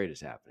 Something great is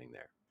happening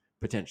there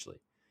potentially,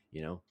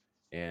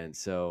 And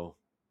so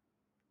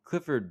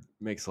Clifford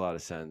makes a lot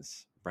of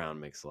sense. Brown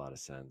makes a lot of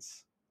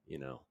sense. You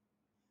know,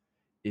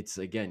 it's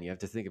again, you have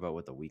to think about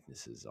what the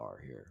weaknesses are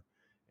here.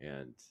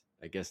 And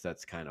I guess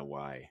that's kind of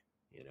why,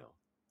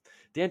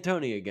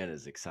 D'Antoni again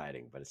is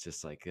exciting, but it's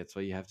just like that's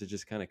why you have to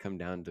just kind of come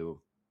down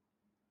to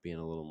being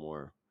a little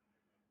more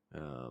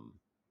um,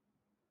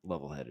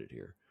 level-headed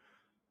here.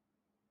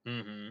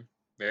 Mm-hmm.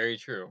 Very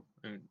true.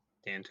 And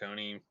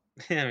D'Antoni,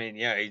 I mean,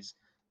 yeah, he's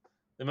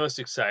the most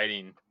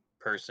exciting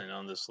person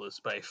on this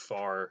list by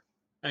far.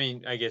 I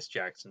mean, I guess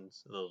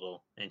Jackson's a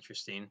little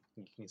interesting.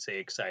 You can say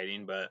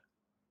exciting, but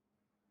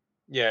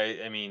yeah,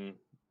 I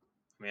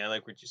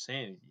like what you're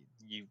saying.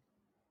 You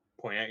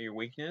point out your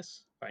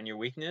weakness, find your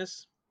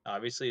weakness.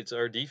 Obviously, it's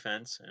our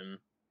defense, and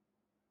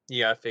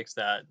you gotta fix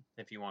that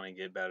if you want to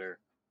get better.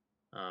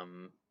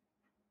 Um,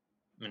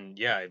 and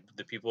yeah,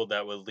 the people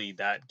that would lead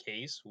that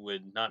case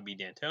would not be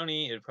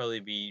D'Antoni. It'd probably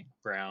be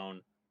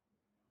Brown,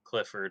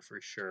 Clifford for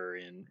sure,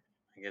 and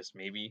I guess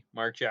maybe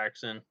Mark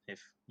Jackson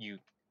if you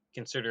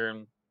consider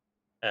him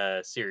a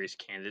serious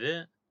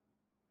candidate.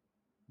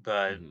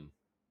 But Mm-hmm.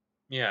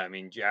 yeah, I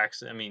mean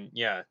Jackson. I mean,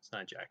 yeah, it's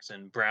not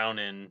Jackson. Brown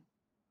and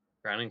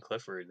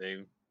Clifford.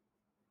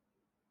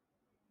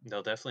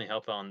 They'll definitely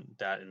help on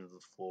that end of the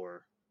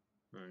floor.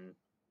 And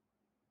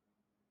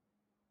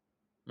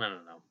I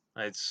don't know.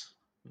 It's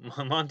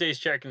Monte's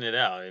checking it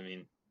out. I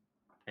mean,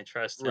 I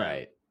trust him.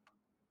 Right.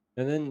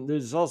 And then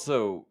there's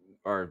also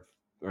our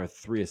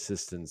three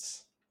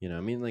assistants. I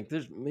mean, like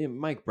there's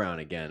Mike Brown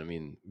again. I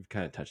mean, we've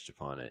kind of touched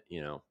upon it.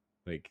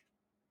 Like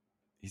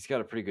he's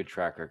got a pretty good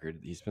track record.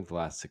 He spent the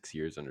last 6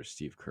 years under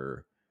Steve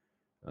Kerr.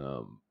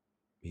 Um,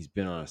 he's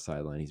been on a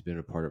sideline. He's been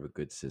a part of a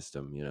good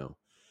system.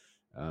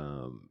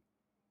 Um,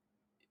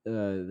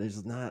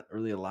 there's not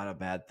really a lot of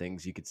bad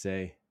things you could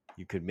say.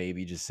 You could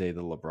maybe just say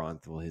the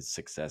LeBron. Well, his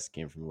success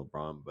came from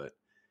LeBron, but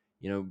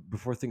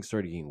before things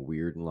started getting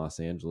weird in Los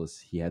Angeles,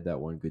 he had that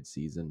one good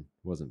season.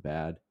 It wasn't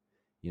bad.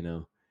 You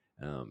know,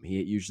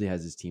 he usually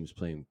has his teams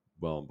playing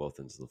well on both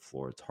ends of the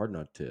floor. It's hard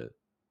not to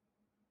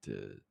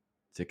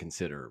to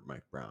consider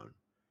Mike Brown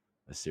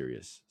a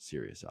serious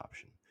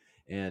option.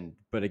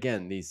 But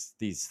again,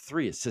 these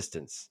three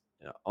assistants,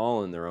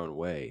 all in their own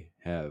way,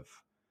 have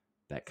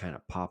that kind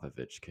of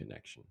Popovich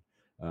connection.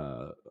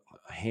 Uh,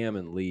 Ham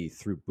and Lee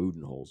through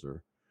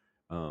Budenholzer,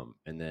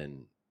 and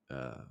then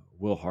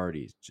Will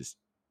Hardy just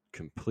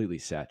completely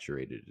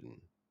saturated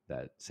in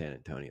that San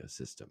Antonio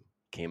system.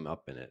 Came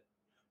up in it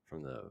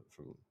from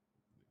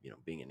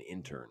being an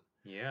intern,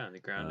 Yeah, the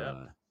ground up.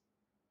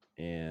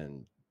 uh,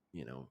 and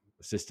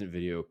assistant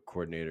video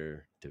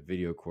coordinator to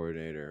video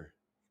coordinator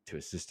to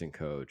assistant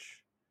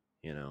coach,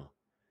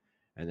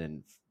 and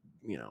then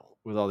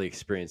with all the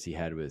experience he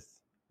had with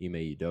Ime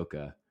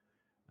Udoka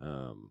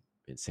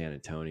in San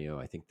Antonio.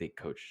 I think they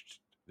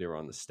were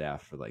on the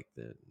staff for like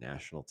the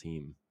national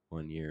team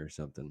one year or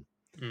something.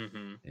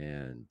 Mm-hmm.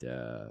 And,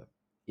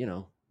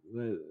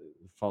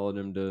 followed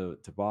him to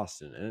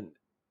Boston. And,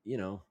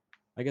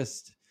 I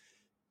guess,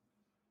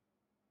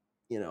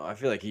 I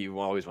feel like you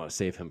always want to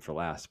save him for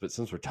last, but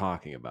since we're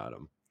talking about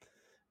him,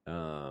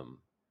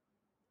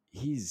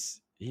 he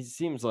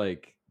seems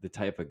like the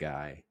type of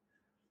guy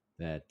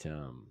that,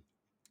 that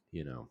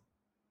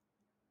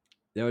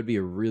would be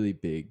a really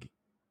big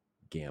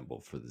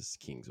gamble for this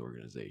Kings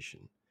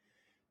organization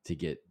to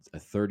get a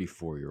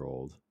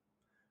 34-year-old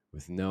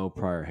with no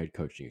prior head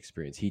coaching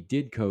experience. He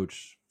did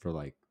coach for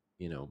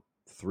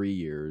 3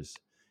 years,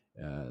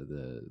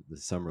 the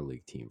summer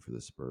league team for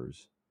the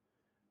Spurs.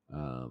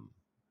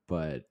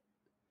 But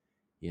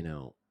you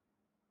know,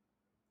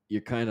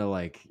 you're kind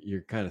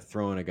of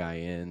throwing a guy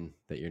in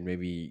that you're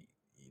maybe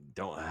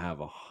don't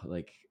have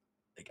like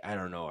I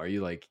don't know. Are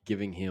you like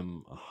giving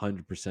him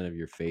 100% of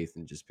your faith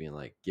and just being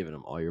like giving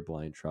him all your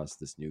blind trust?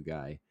 This new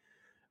guy.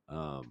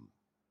 I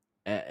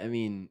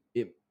mean,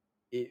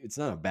 it's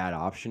not a bad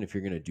option if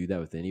you're going to do that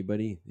with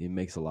anybody. It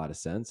makes a lot of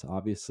sense.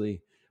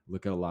 Obviously,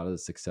 look at a lot of the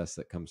success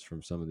that comes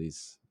from some of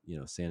these,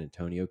 San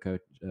Antonio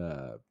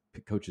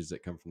coaches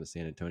that come from the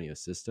San Antonio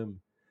system.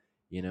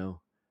 You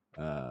know,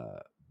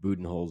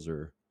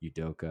 Budenholzer,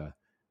 Udoka,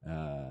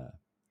 uh,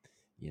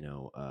 you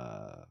know,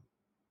 uh,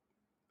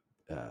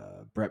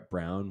 Brett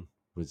Brown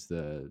was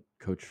the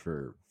coach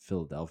for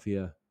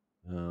Philadelphia.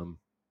 And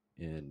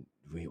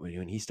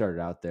when he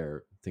started out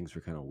there, things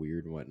were kind of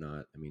weird and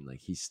whatnot. I mean, like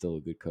he's still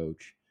a good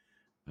coach.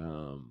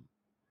 Um,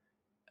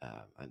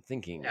 I'm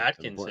thinking I'm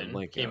Atkinson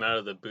blanking came out. out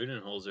of the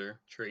Budenholzer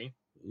tree.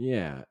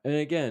 Yeah, and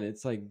again,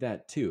 it's like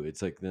that too.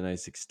 It's like the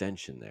nice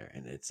extension there,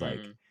 and it's like,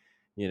 Mm-hmm.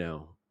 you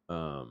know,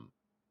 um,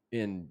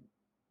 and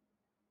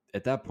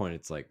at that point,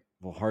 it's like,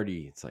 well,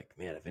 Hardy. It's like,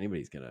 man, if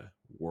anybody's gonna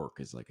work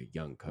as like a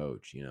young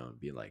coach, and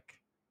be like,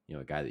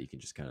 a guy that you can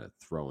just kind of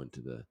throw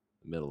into the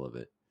middle of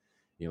it,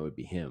 it would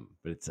be him.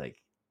 But it's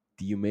like,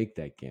 do you make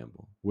that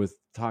gamble with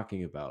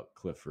talking about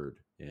Clifford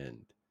and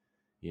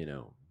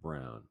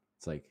Brown?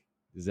 It's like,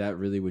 Is that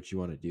really what you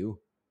want to do?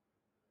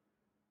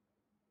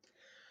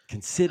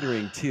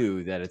 Considering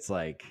too that it's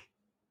like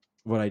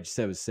what I just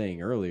was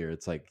saying earlier,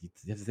 it's like you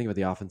have to think about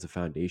the offensive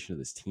foundation of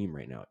this team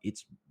right now.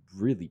 It's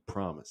really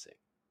promising.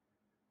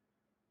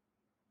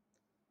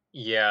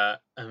 Yeah,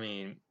 I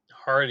mean,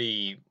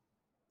 Hardy,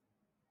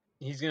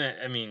 he's gonna.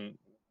 I mean,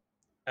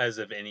 as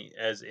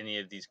any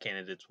of these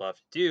candidates will have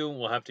to do,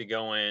 we'll have to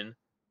go in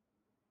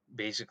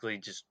basically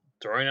just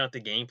throwing out the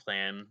game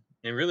plan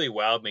and really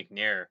wow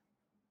McNair.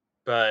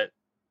 But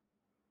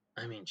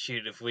I mean,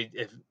 shoot,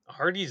 if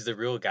Hardy's the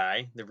real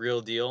guy, the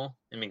real deal,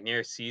 and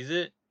McNair sees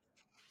it,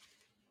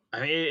 I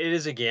mean, it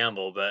is a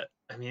gamble, but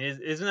I mean,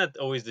 isn't that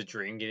always the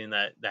dream? Getting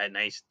that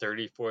nice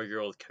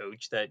 34-year-old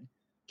coach that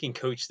can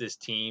coach this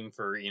team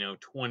for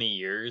 20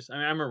 years. I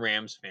mean, I'm a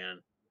Rams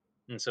fan,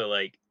 and so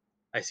like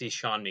I see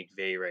Sean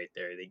McVay right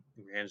there. The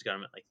Rams got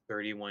him at like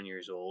 31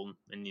 years old,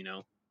 and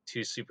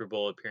two Super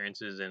Bowl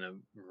appearances and a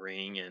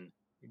ring and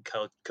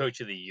coach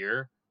of the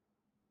year.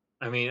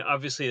 I mean,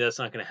 obviously that's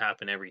not going to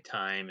happen every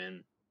time,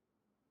 and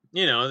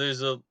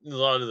there's a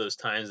lot of those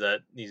times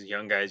that these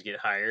young guys get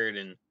hired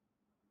and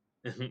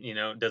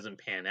it doesn't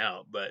pan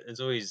out. But it's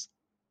always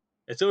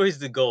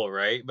the goal,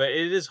 right? But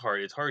it is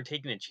hard. It's hard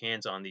taking a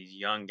chance on these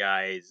young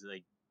guys,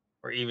 like,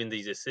 or even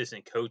these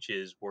assistant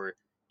coaches where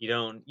you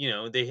don't,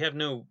 they have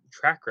no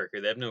track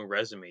record, they have no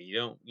resume. You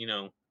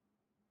don't,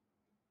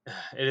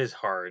 it is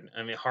hard.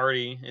 I mean,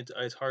 Hardy,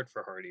 it's hard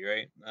for Hardy,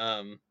 right?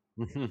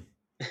 Mhm.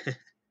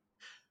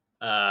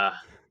 Uh,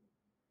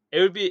 it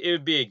would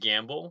be a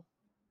gamble.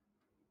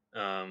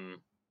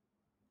 Um,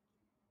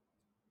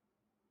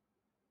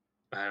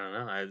 I don't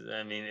know.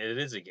 I mean, it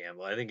is a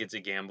gamble. I think it's a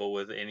gamble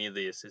with any of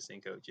the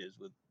assistant coaches,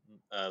 with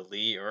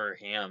Lee or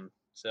Ham.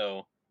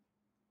 So,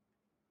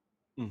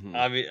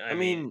 I I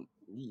mean,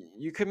 mean,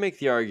 you could make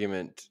the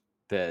argument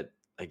that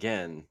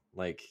again,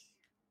 like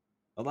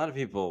a lot of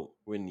people,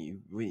 when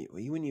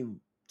you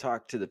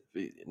talk to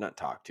not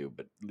talk to,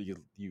 but you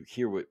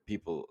hear what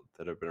people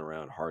that have been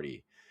around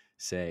Hardy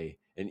say,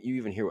 and you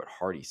even hear what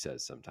Hardy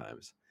says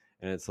sometimes,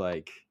 and it's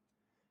like,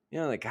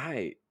 the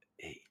guy,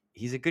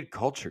 he's a good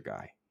culture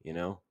guy.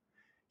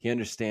 He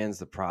understands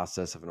the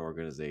process of an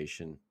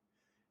organization.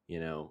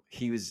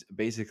 He was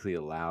basically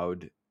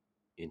allowed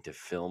into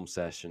film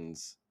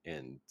sessions,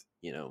 and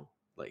you know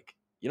like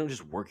you don't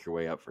just work your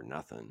way up for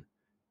nothing.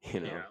 you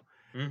know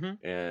yeah. Hmm.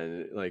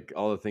 and like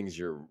all the things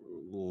you're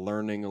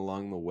learning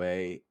along the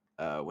way.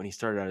 When he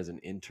started out as an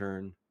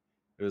intern,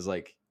 it was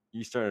like,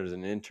 you started as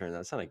an intern,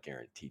 that's not a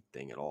guaranteed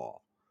thing at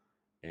all.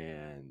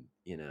 And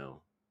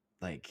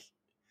like,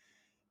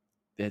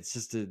 it's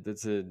just a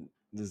that's a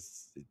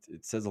this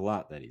it says a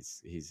lot that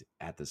he's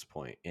at this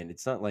point, and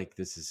it's not like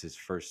this is his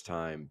first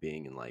time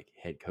being in like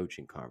head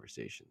coaching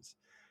conversations.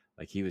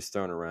 Like, he was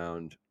thrown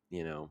around,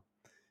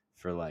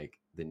 for like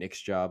the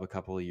Knicks job a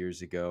couple of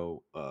years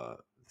ago,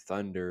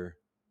 Thunder,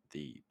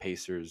 the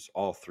Pacers.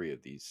 All three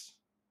of these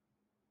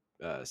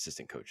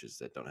assistant coaches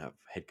that don't have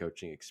head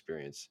coaching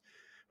experience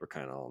were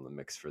kind of all in the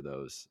mix for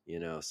those.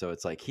 So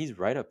it's like he's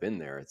right up in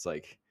there. It's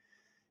like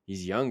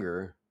he's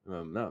younger,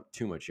 not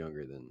too much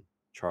younger than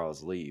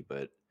Charles Lee,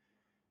 but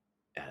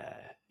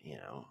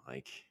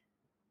like,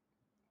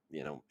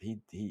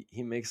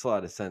 he makes a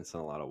lot of sense in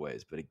a lot of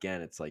ways. But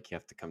again, it's like you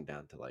have to come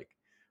down to like,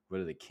 what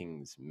are the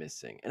Kings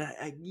missing? And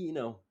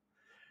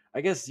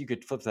I guess you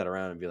could flip that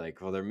around and be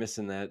like, well, they're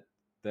missing that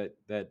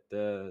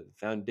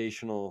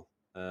foundational,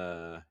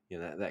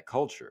 that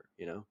culture,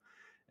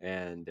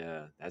 and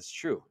that's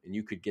true, and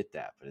you could get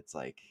that, but it's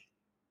like,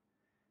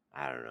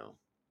 I don't know,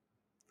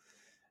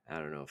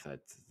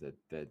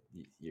 if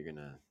you're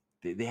gonna.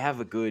 They have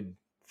a good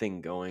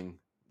thing going.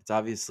 It's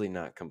obviously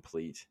not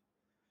complete,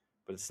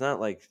 but it's not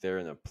like they're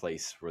in a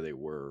place where they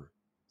were.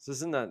 This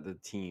isn't not the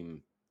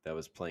team that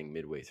was playing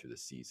midway through the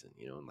season,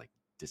 in like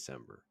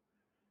December.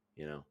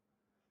 You know,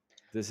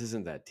 this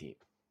isn't that team.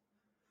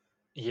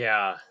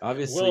 Yeah.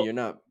 Obviously, Well, you're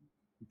not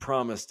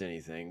promised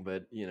anything,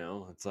 but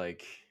it's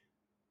like,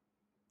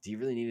 do you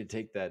really need to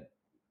take that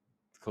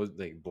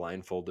like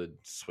blindfolded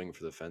swing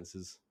for the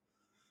fences?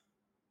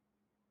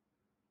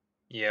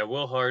 yeah,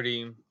 Will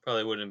Hardy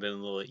probably would have been a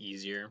little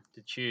easier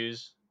to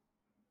choose,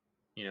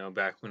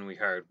 back when we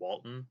hired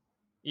Walton.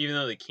 Even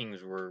though the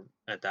Kings were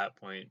at that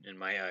point, in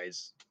my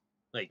eyes,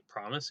 like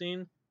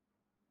promising,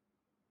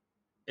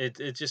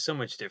 it's just so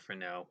much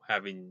different now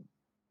having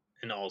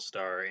an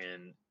all-star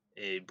and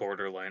a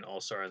borderline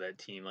all-star on that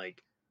team.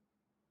 Like,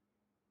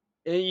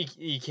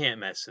 you can't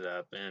mess it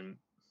up, and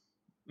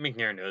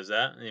McNair knows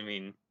that. I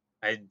mean,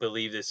 I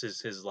believe this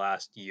is his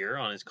last year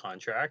on his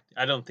contract.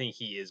 I don't think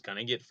he is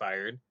gonna get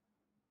fired.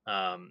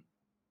 Um,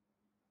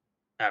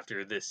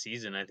 After this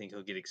season, I think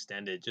he'll get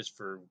extended just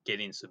for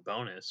getting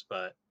Sabonis.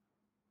 But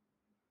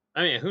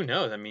I mean, who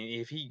knows? I mean,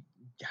 if he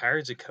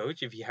hires a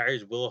coach, if he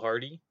hires Will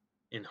Hardy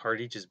and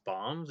Hardy just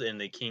bombs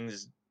and the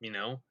Kings,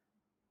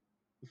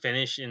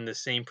 finish in the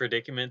same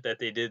predicament that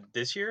they did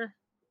this year,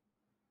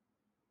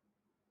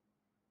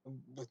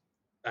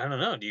 I don't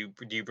know. Do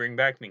you bring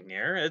back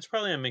McNair? It's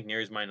probably on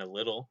McNair's mind a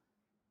little.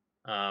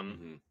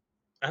 Um,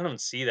 Mm-hmm. I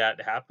don't see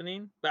that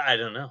happening, but I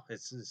don't know.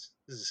 This is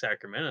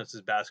Sacramento. This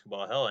is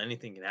basketball hell.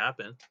 Anything can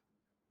happen.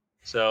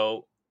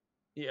 So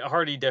yeah,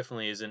 Hardy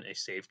definitely isn't a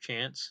safe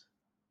chance.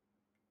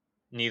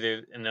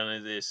 Neither and none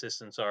of the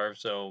assistants are.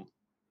 So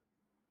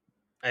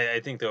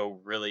I think they'll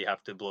really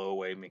have to blow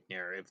away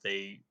McNair if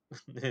they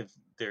if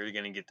they're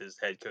going to get this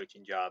head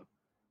coaching job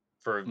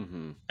for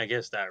Mm-hmm. I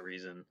guess that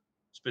reason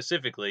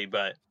specifically.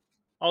 But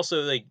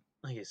also like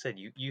I said,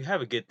 you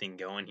have a good thing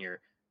going here.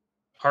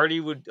 Hardy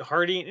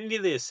and any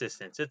of the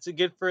assistants. It's a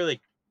good for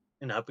like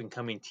an up and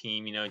coming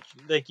team. You know,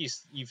 like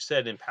you've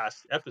said in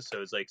past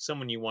episodes, like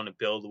someone you want to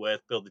build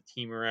with, build a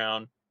team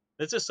around.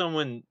 That's just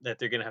someone that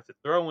they're gonna have to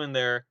throw in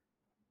there,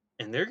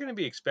 and they're gonna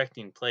be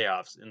expecting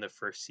playoffs in the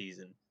first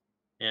season.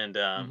 And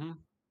Mm-hmm.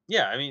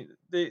 yeah, I mean,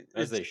 As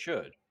it's they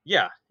should.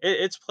 yeah,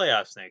 it's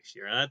playoffs next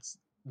year, and that's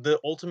the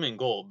ultimate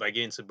goal by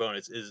getting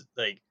Sabonis. Is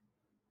like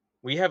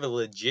we have a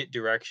legit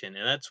direction,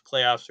 and that's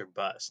playoffs or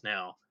bust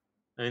now.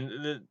 And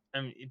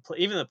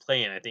even the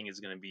play-in, I think is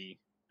going to be.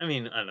 I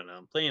mean, I don't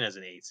know. Playing as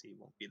an 8 seed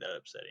won't be that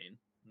upsetting.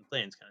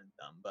 Playing's kind of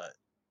dumb, but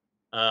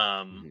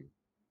Mm-hmm.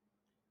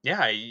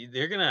 yeah,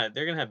 they're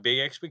gonna have big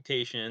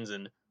expectations,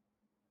 and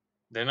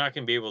they're not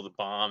gonna be able to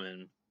bomb.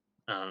 And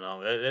I don't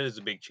know. That is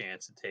a big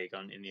chance to take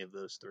on any of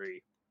those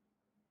three.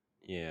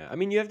 Yeah, I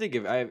mean, you have to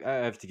give. I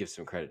have to give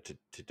some credit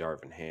to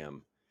Darvin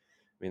Ham.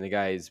 I mean, the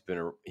guy's been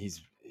a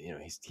he's you know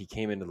he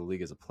came into the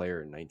league as a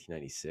player in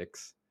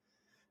 1996,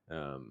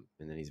 and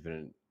then he's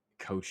been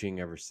coaching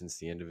ever since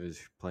the end of his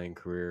playing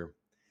career.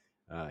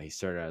 He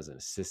started as an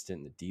assistant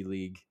in the D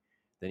League,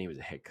 then he was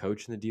a head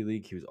coach in the D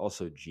League. He was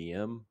also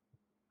GM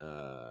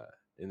uh,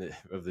 in the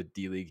of the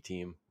D League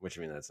team, which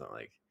I mean that's not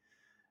like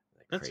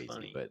That's crazy,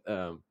 funny. but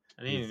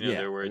I didn't even know yeah,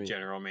 there I were mean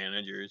general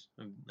managers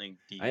of like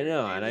I D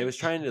know, D and I League. was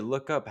trying to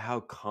look up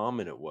how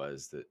common it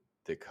was that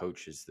the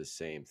coach is the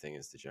same thing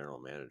as the general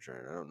manager,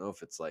 and I don't know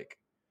if it's like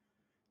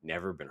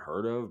never been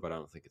heard of, but I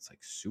don't think it's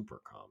like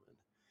super common,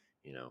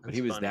 you know. But That's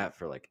he was funny. that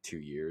for like 2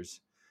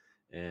 years,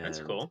 That's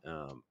and cool.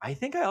 I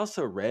think I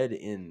also read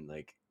in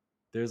like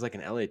there's like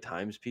an LA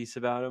Times piece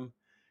about him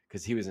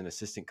because he was an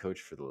assistant coach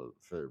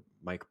for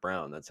Mike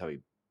Brown. That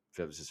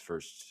was his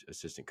first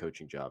assistant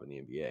coaching job in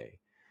the NBA.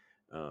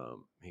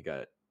 He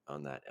got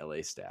on that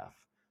LA staff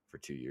for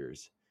 2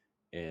 years,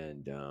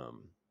 and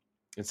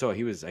and so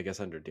he was, I guess,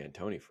 under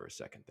D'Antoni for a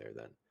second there.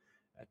 Then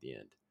at the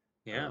end,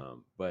 Yeah.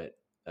 but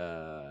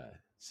uh,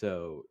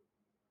 so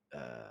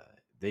uh,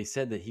 they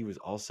said that he was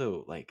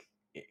also like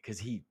because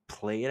he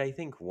played, I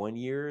think, 1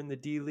 year in the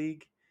D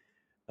League,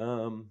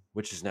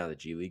 which is now the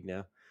G League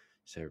now.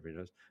 So everybody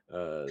knows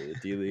the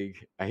D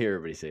League. I hear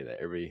everybody say that.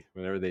 Every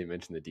whenever they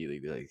mention the D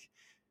League, they're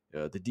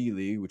like, the D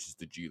League, which is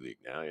the G League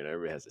now. You know,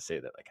 everybody has to say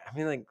that. Like, I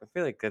mean, like, I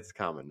feel like that's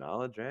common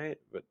knowledge, right?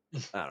 But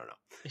I don't know.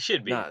 It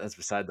should be. Not that's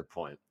beside the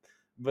point.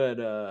 But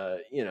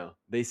you know,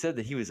 they said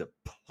that he was a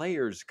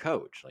player's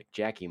coach, like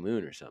Jackie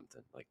Moon or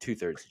something, like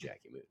 2/3 of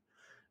Jackie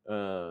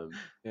Moon.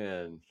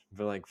 And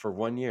but like for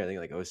 1 year, I think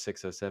like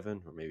 06,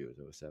 07, or maybe it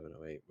was 07,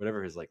 08,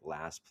 whatever his like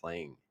last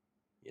playing,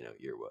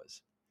 year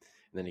was.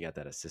 And then he got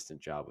that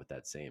assistant job with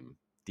that same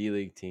D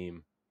League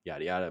team,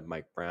 yada yada,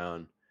 Mike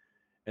Brown.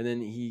 And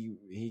then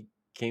he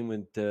came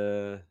with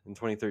in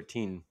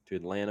 2013 to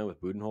Atlanta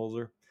with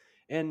Budenholzer.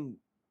 And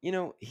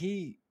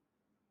he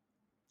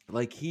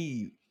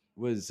he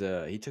was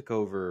he took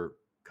over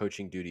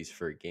coaching duties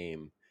for a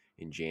game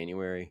in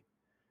January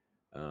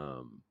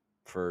um,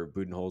 for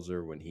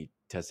Budenholzer when he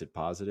tested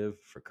positive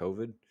for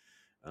COVID.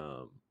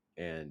 Um,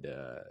 and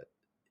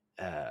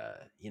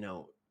you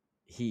know,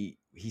 he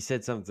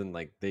said something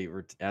like they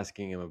were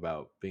asking him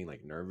about being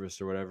like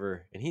nervous or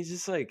whatever, and he's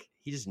just like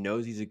he just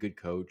knows he's a good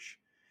coach.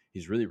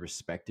 He's really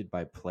respected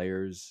by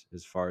players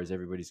as far as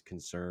everybody's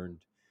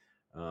concerned.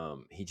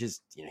 He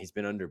just he's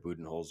been under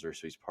Budenholzer,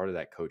 so he's part of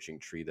that coaching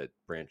tree that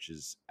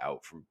branches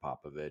out from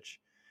Popovich.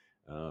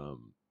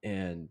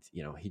 And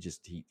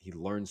he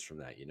learns from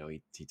that.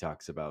 He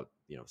talks about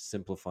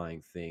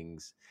simplifying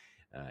things,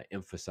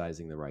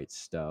 emphasizing the right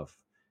stuff,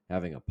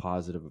 having a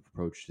positive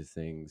approach to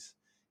things.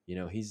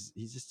 He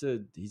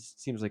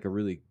seems like a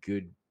really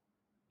good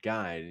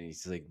guy, and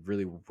he's like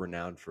really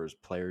renowned for his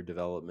player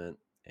development.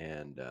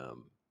 And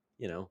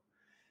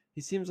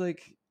he seems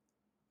like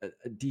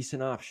a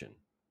decent option.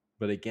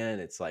 But again,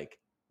 it's like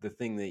the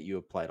thing that you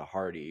apply to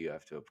Hardy, you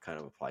have to kind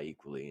of apply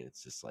equally, and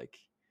it's just like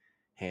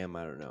Ham.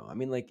 I don't know. I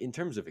mean, like in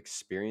terms of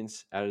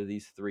experience, out of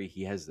these three,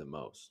 he has the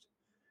most,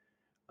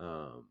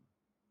 um,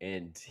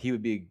 and he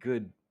would be a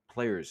good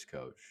players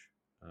coach,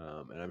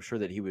 and I'm sure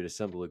that he would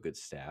assemble a good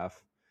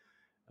staff.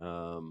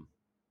 Um,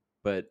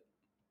 but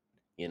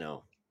you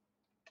know,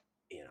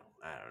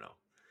 I don't know.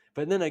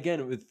 But then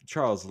again, with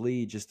Charles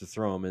Lee, just to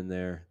throw him in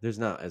there, there's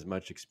not as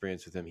much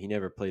experience with him. He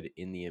never played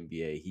in the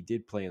NBA. He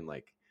did play in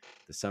like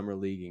the summer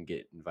league and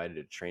get invited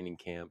to training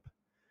camp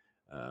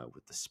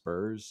with the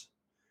Spurs.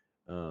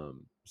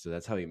 So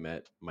that's how he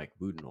met Mike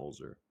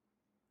Budenholzer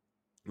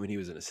when he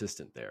was an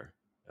assistant there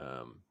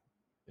um,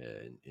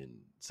 in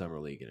summer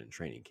league and in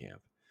training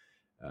camp.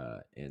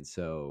 And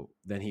so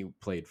then he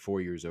played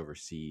 4 years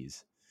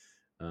overseas.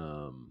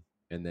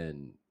 and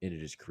then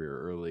ended his career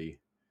early.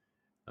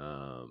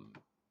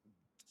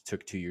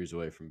 Took 2 years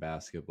away from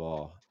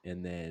basketball,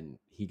 and then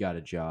he got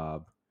a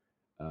job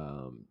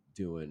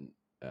doing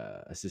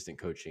assistant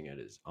coaching at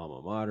his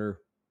alma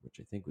mater, which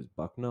I think was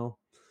Bucknell.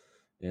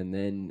 And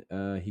then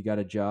he got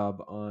a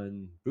job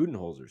on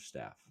Budenholzer's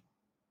staff.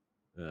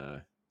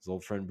 His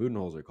old friend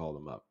Budenholzer called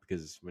him up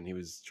because when he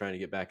was trying to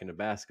get back into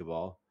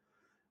basketball,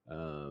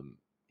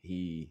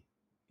 he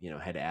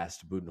had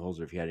asked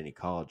Budenholzer if he had any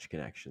college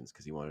connections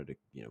because he wanted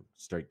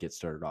to get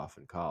started off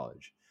in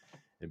college.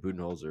 And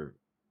Budenholzer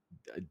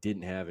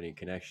didn't have any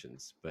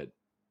connections, but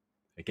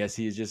I guess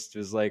he just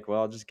was like, well,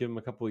 I'll just give him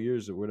a couple of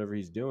years of whatever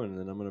he's doing, and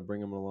then I'm going to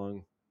bring him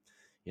along,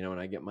 when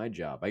I get my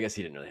job. I guess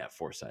he didn't really have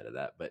foresight of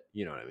that, but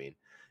you know what I mean.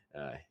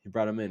 He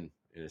brought him in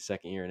his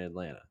second year in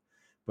Atlanta,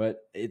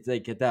 but it's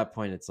like at that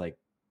point, it's like,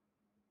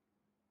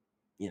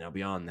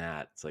 beyond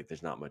that, it's like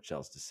there's not much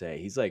else to say.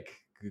 He's like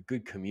a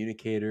good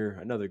communicator,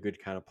 another good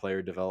kind of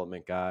player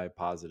development guy,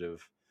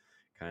 positive,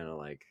 kind of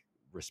like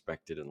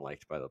respected and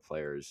liked by the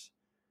players,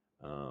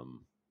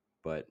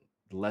 but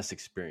less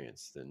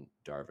experienced than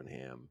Darvin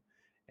Ham,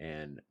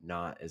 and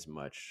not as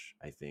much,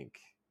 I think.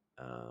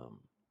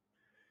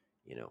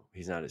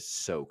 He's not as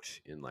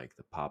soaked in like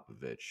the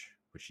Popovich,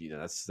 which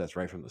that's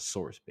right from the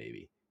source,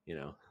 baby.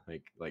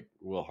 Like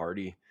Will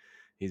Hardy,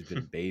 he's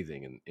been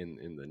bathing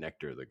in the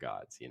nectar of the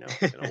gods, in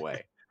a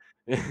way.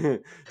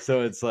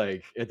 So it's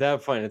like at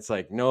that point, it's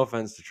like no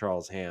offense to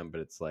Charles Ham,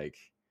 but it's like,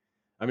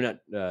 I mean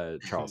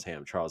not Charles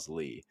Ham, Charles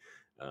Lee.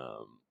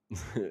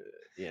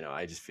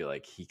 I just feel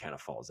like he kind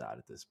of falls out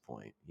at this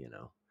point,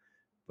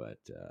 But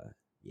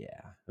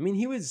yeah, I mean,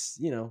 he was,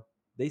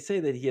 they say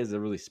that he has a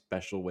really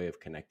special way of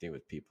connecting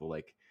with people.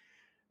 Like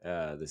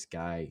this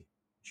guy,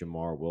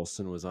 Jamar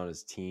Wilson, was on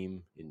his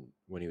team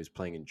when he was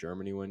playing in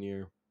Germany one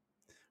year,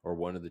 or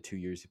one of the 2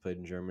 years he played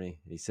in Germany.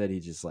 He said he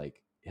just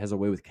like has a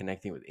way with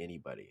connecting with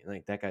anybody. And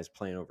like that guy's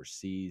playing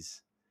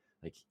overseas.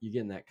 Like you're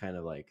getting that kind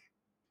of like,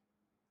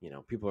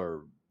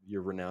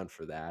 you're renowned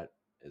for that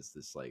as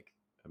this like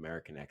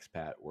American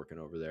expat working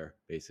over there,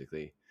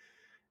 basically.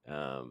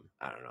 I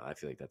don't know. I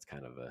feel like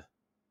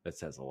that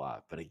says a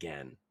lot. But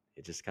again,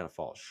 it just kind of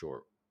falls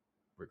short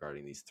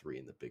regarding these three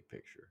in the big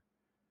picture,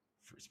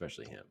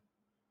 especially him.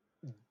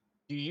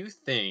 Do you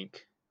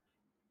think,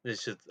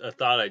 this is a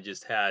thought I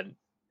just had,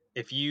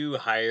 if you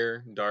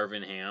hire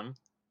Darvin Ham,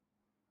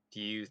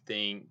 do you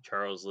think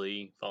Charles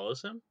Lee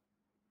follows him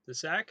to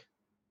Sac?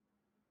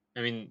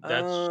 I mean,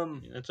 that's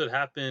Um, what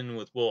happened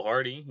with Will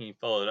Hardy. He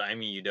followed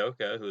Ime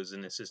Udoka, who was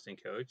an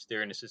assistant coach.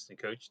 They're an assistant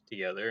coach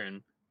together,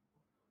 and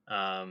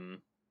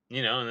and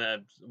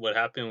that's what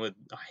happened with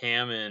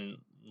Ham and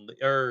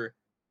or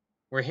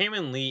were Ham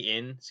and Lee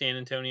in San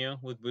Antonio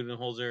with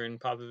Budenholzer and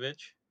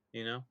Popovich?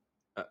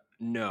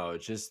 no,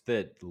 just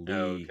that Oh,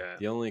 Lee. okay.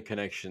 The only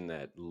connection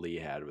that Lee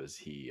had was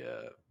he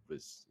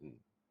was in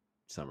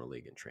summer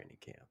league and training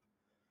camp,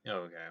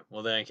 Okay.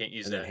 Well, then I can't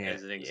use and then that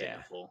as an yeah.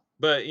 example.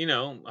 But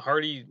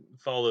Hardy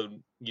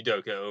followed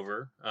Udoka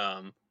over.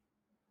 I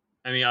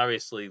mean,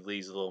 obviously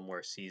Lee's a little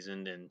more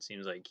seasoned and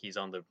seems like he's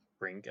on the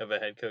brink of a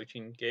head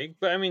coaching gig.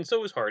 But I mean,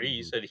 so was Hardy.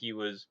 You Mhm. said he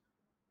was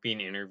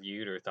being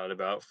interviewed or thought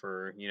about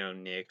for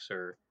Knicks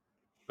or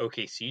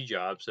OKC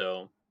job.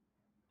 So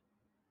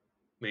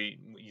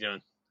you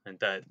don't, and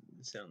that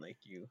sound like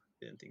you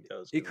didn't think that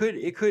was It going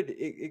to could, be.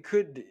 it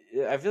could.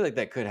 I feel like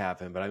that could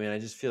happen, but I mean, I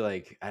just feel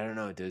like I don't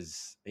know.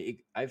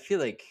 I feel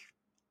like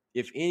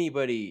if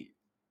anybody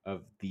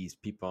of these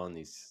people on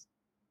this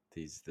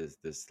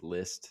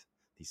list,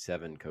 these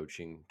 7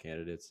 coaching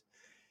candidates,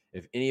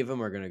 if any of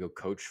them are going to go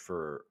coach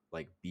for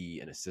like be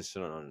an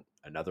assistant on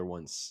another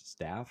one's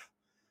staff,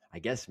 I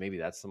guess maybe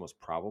that's the most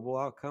probable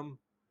outcome.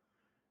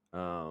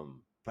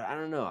 But I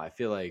don't know. I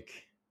feel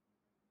like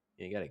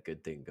you got a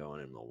good thing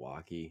going in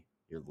Milwaukee.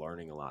 You're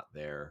learning a lot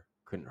there.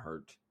 Couldn't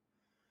hurt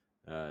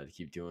to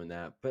keep doing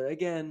that. But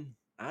again,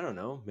 I don't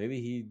know.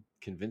 Maybe he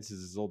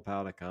convinces his old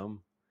pal to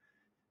come.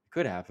 It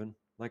could happen.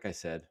 Like I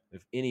said,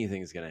 if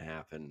anything's going to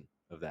happen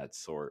of that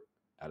sort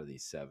out of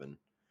these 7,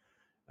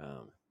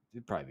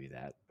 it'd probably be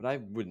that. But I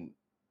wouldn't,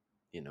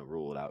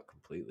 rule it out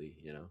completely.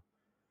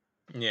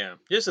 Yeah,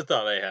 just a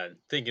thought I had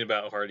thinking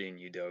about Hardy and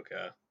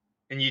Udoka.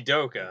 And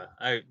Udoka, Yeah.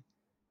 I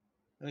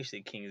wish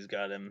the Kings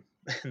got him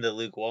in the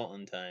Luke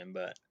Walton time,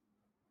 but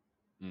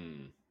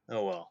Hmm.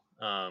 oh well.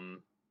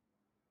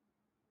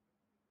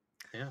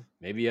 Yeah.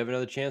 Maybe you have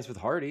another chance with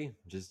Hardy.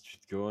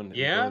 Just go and go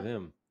Yeah, with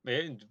him.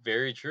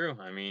 very true.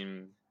 I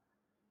mean,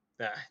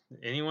 that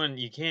anyone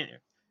you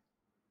can't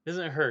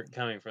doesn't hurt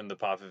coming from the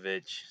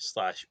Popovich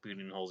 /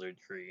 Budenholzer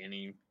tree.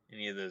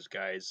 Any of those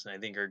guys, I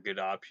think, are good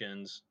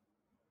options.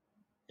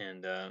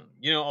 And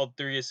all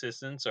 3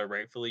 assistants are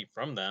rightfully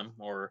from them,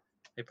 or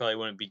they probably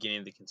wouldn't be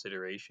getting the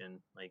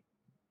consideration like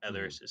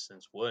other Mhm.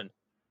 assistants would.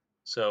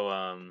 So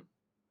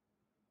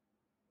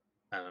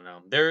I don't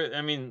know. They're,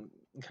 I mean,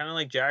 kind of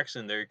like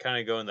Jackson. They're kind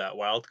of going that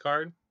wild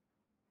card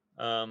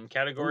A little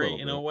category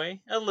in a bit.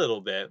 way, a little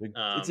bit.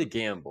 It's a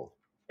gamble.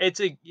 It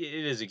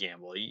is a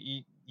gamble.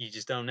 You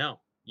just don't know.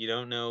 You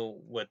don't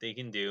know what they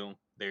can do.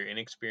 They're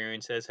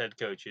inexperienced as head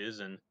coaches,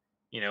 and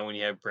when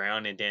you have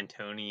Brown and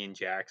D'Antoni and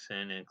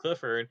Jackson and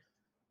Clifford,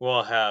 will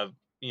all have,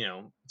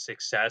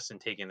 success in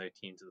taking their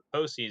team to the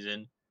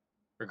postseason,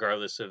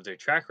 regardless of their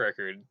track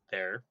record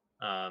there.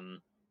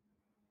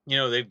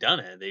 They've done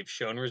it. They've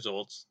shown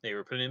results. They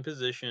were put in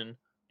position.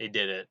 They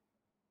did it.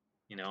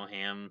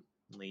 Ham,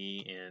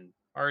 Lee, and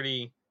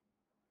Hardy,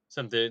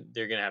 something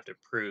they're going to have to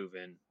prove.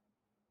 And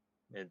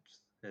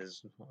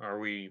are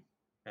we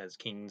as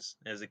Kings,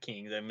 as the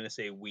Kings, I'm going to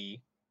say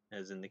we,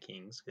 as in the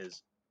Kings,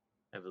 because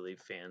I believe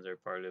fans are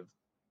part of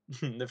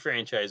the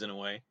franchise in a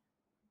way.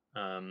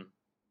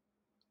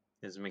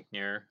 Is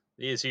McNair,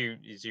 is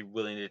he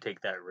willing to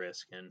take that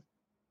risk, and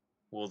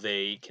will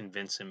they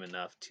convince him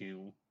enough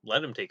to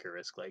let him take a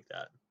risk like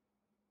that?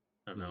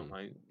 I don't know.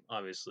 I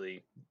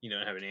obviously you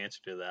don't have an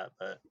answer to that,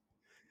 but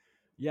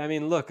Yeah, I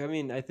mean, look,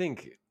 I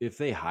think if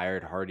they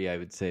hired Hardy, I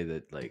would say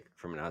that, like,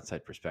 from an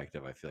outside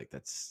perspective, I feel like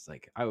that's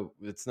like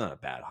it's not a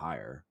bad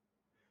hire.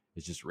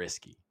 It's just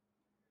risky.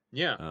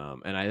 yeah,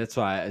 And that's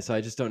why. So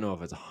I just don't know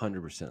if it's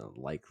 100%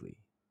 likely.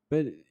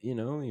 But I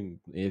mean,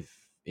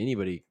 if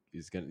anybody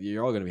is gonna,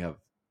 you're all gonna have,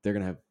 they're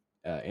gonna have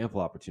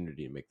ample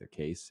opportunity to make their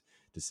case,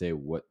 to say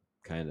what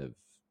kind of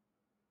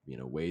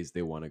ways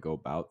they want to go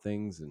about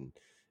things, and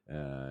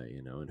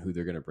and who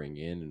they're going to bring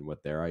in and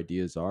what their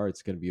ideas are.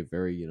 It's going to be a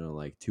very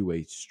like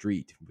two-way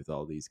street with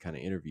all these kind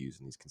of interviews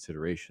and these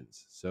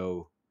considerations.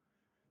 So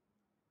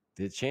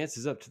the chance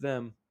is up to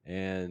them.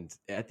 And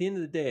at the end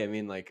of the day, I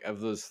mean, like, of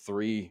those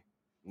three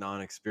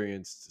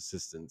non-experienced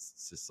assistants,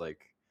 it's just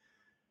like,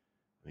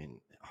 I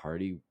mean,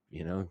 Hardy,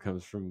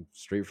 comes from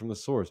straight from the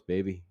source,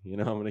 baby. I'm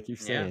gonna keep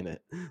yeah, saying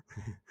it.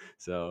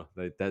 So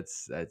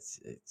that's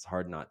it's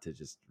hard not to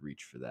just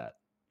reach for that.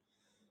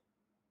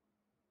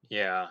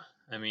 yeah.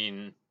 I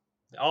mean,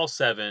 all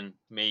seven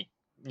make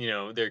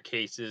their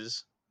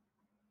cases,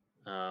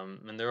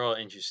 and they're all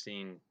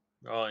interesting.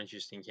 They're all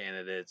interesting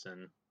candidates,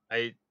 and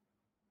I,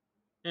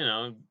 you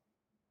know,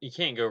 you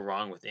can't go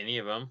wrong with any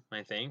of them.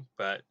 I think,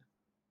 but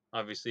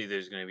obviously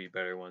there's going to be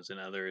better ones than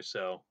others.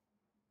 So,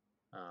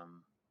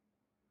 um,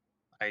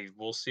 I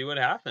will see what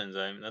happens.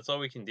 I mean, that's all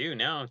we can do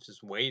now.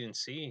 Just wait and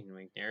see.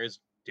 McNair's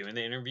doing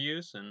the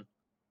interviews, and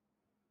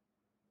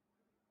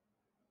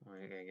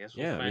I guess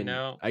we'll Yeah, I find mean,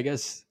 out. I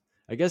guess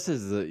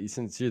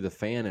since you're the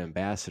fan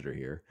ambassador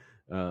here,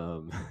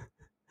 um,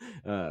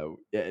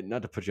 yeah,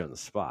 not to put you on the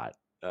spot,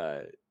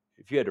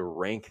 if you had to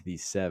rank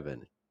these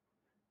seven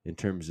in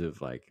terms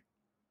of, like,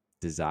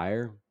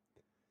 desire, would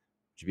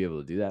you be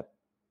able to do that?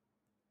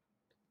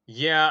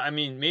 Yeah, I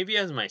mean, maybe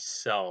as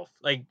myself,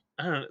 like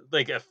I don't know,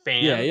 like a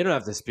Yeah, fan. you don't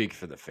have to speak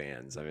for the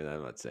fans. I mean,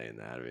 I'm not saying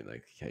that. I mean,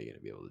 like, how are you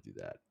gonna be able to do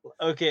that?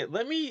 Okay,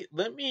 let me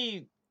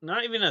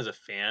not even as a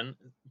fan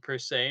per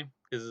se,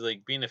 because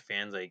like being a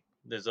fan's like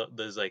there's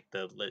like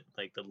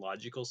like the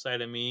logical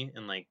side of me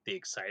and like the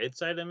excited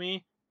side of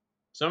me.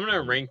 So I'm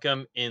gonna Hmm. rank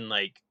them in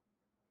like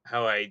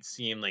how I'd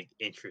seem like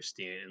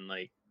interesting and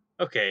like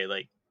okay,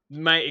 like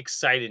my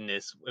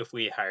excitedness if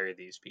we hire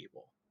these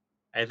people.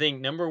 I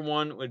think number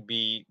one would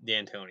be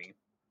D'Antoni.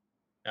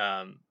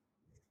 Um,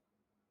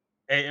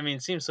 I mean,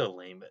 it seems so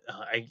lame, but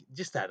I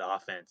just that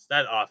offense.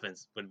 That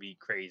offense would be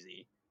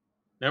crazy.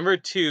 Number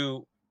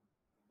two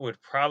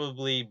would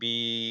probably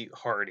be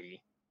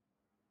Hardy,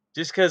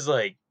 just because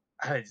like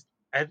I,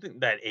 I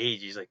think that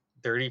age he's like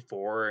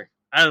 34.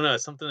 I don't know,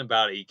 something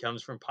about it. He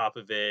comes from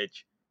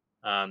Popovich.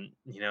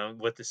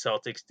 What the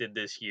Celtics did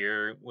this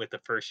year with the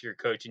first year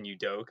coach in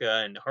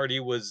Udoka, and Hardy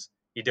was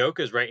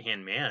Udoka's right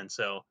hand man.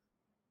 So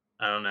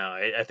I don't know.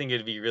 I think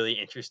it'd be really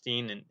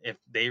interesting, and if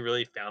they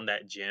really found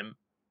that gem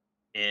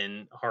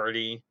in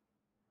Hardy,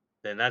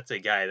 then that's a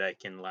guy that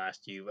can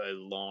last you a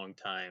long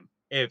time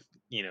if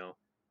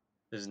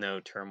there's no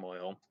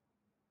turmoil.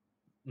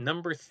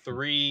 Number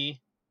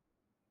three,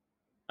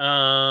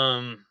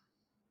 um,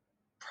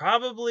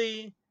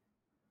 probably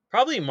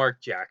probably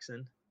Mark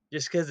Jackson,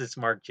 just because it's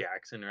Mark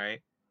Jackson,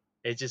 right?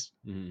 It just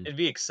Hmm. it'd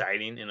be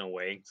exciting in a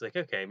way. It's like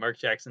okay, Mark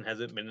Jackson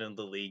hasn't been in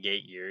the league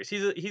 8 years.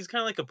 He's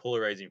kind of like a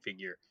polarizing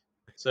figure.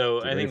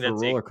 So Get I ready think for a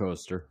that's roller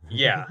coaster.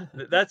 yeah,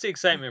 that's the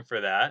excitement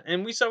for that.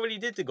 And we saw what he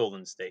did to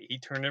Golden State. He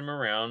turned him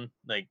around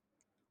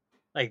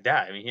like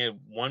that. I mean, he had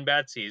one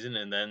bad season,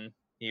 and then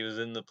he was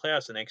in the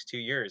playoffs the next 2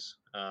 years.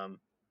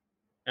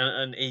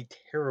 And a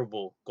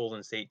terrible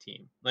Golden State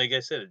team. Like I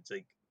said, it's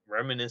like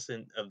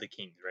reminiscent of the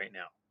Kings right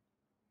now.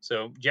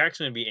 So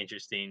Jackson would be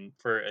interesting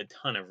for a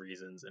ton of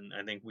reasons, and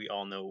I think we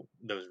all know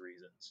those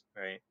reasons,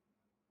 right?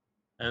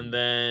 And Mhm.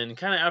 then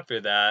kind of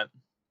after that,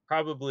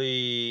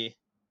 probably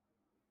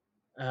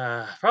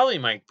probably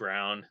Mike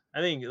Brown.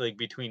 I think like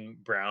between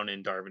Brown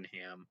and Darvin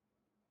Ham,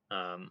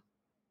 um,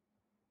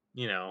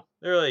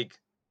 they're like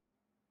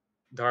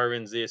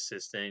Darwin's the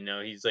assistant.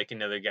 He's like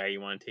another guy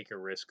you want to take a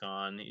risk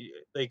on.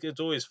 Like it's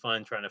always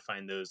fun trying to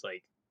find those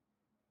like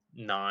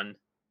non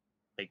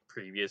like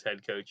previous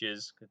head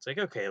coaches. It's like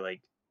okay,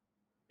 like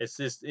it's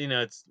just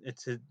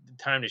it's a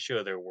time to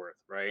show their worth,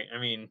 right? I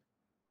mean,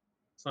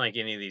 it's not like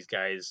any of these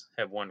guys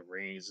have won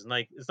rings.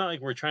 It's not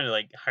like we're trying to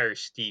like hire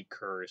Steve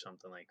Kerr or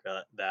something like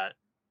that.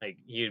 Like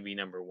he would be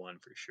number one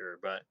for sure,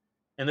 but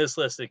And this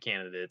list of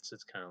candidates,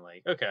 it's kind of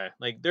like, okay,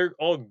 like they're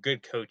all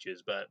good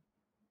coaches, but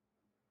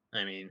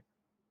I mean,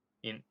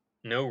 in,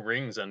 no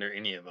rings under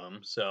any of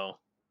them. So,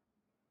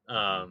 Hmm.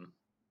 um,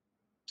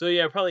 so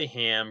yeah, probably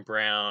Ham,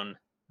 Brown.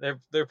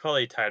 They're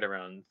probably tied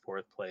around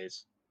fourth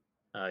place.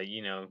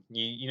 You know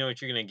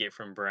what you're gonna get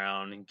from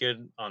Brown,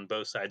 good on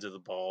both sides of the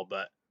ball,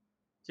 but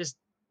just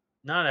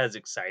not as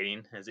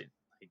exciting as it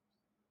like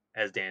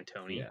as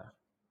D'Antoni. Yeah.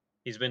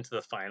 He's been to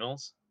the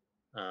finals.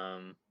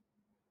 Um,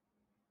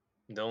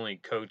 the only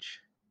coach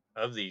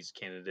of these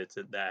candidates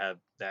that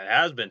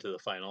has been to the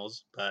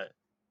finals, but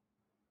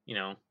you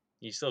know,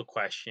 you still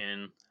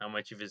question how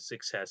much of his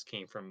success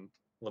came from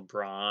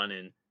LeBron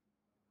and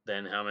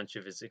then how much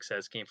of his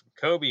success came from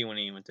Kobe when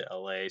he went to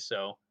LA.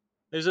 So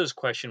there's those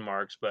question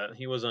marks, but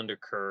he was under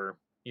Kerr.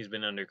 He's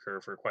been under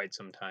Kerr for quite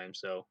some time.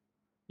 So,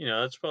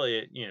 that's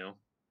probably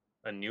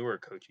a newer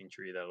coaching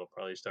tree that'll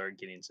probably start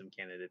getting some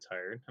candidates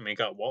hired. I mean, it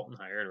got Walton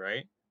hired,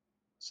 right?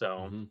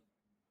 So, Hmm.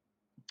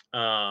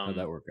 How'd um,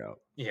 that work out?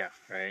 yeah,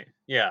 right.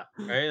 Yeah,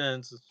 right.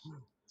 That's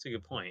a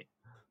good point.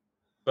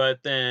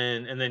 But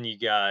then you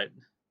got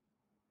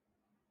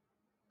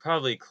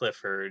probably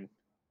Clifford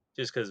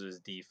just because of his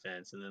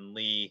defense, and then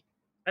Lee.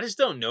 I just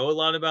don't know a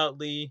lot about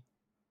Lee.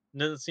 It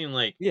doesn't seem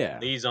like Yeah.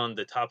 Lee's on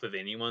the top of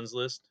anyone's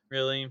list,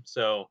 really.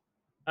 So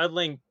I'd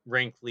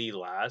rank Lee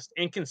last.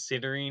 And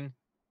considering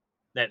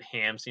that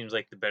Ham seems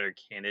like the better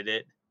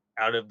candidate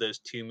out of those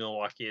two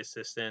Milwaukee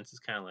assistants, it's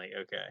kind of like,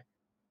 okay,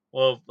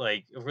 well,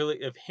 like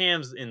if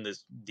Ham's in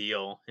this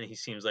deal and he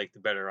seems like the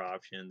better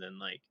option, then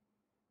like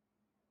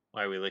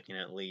why are we looking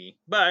at Lee?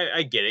 But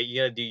I get it.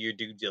 You got to do your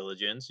due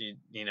diligence.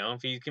 You know,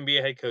 if he can be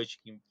a head coach,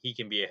 he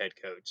can be a head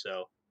coach.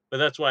 So, but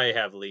that's why I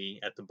have Lee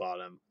at the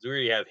bottom. We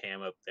already have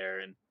Ham up there,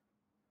 and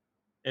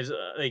it's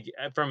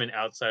from an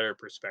outsider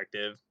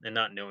perspective and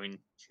not knowing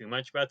too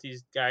much about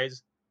these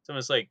guys, it's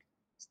almost like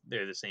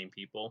they're the same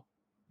people,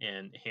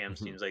 and Ham Mhm.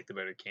 seems like the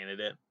better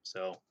candidate.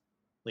 So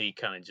Lee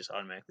kind of just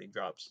automatically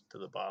drops to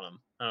the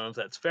bottom. I don't know if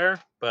that's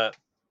fair, but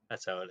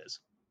that's how it is.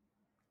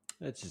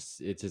 It's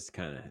just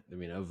kind of, I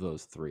mean, of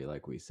those three,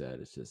 like we said,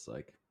 it's just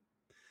like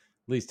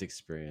least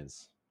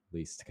experience,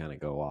 least to kind of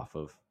go off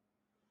of.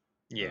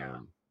 Yeah.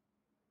 Um,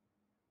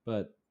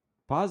 but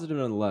positive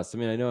nonetheless. I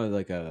mean, I know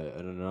like an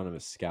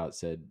anonymous scout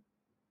said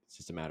it's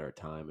just a matter of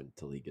time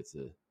until he gets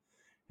a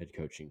head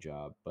coaching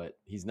job, but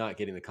he's not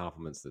getting the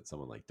compliments that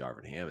someone like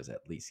Darvin Ham is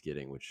at least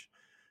getting, which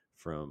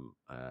from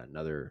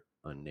another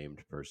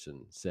unnamed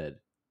person said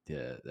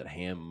that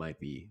Ham might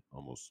be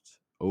almost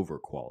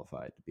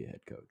overqualified to be a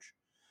head coach.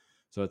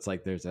 So it's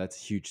like that's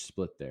a huge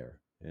split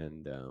there,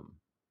 and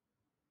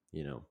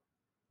you know,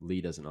 Lee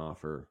doesn't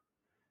offer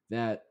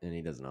that, and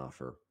he doesn't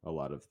offer a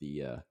lot of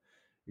the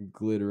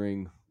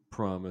glittering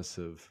promise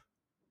of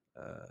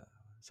uh,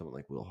 someone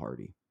like Will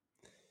Hardy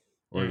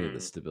or any of the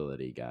Hmm.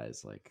 stability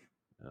guys like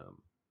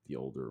the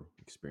older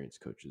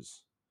experienced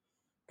coaches,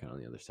 kind of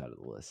on the other side of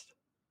the list.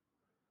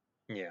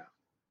 Yeah.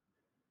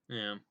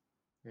 Yeah.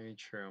 Very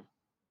true.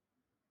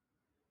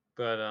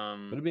 But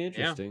But it'd be yeah,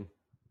 interesting.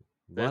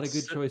 A lot of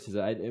good that's choices.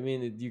 I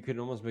mean, you could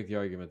almost make the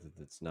argument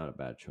that it's not a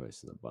bad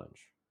choice in the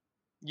bunch.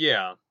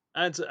 yeah.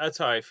 That's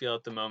how I feel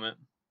at the moment.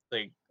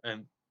 Like, I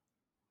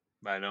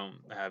don't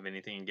have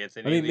anything against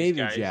I any of mean, these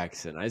maybe guys.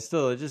 Jackson. I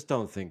just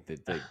don't think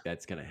that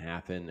that's going to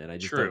happen, and I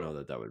just don't True. know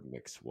that that would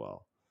mix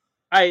well.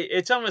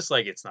 It's almost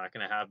like it's not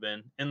gonna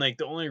happen. And like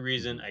the only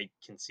reason Hmm. I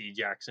can see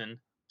Jackson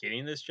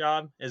getting this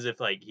job is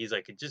if like he's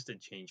like just a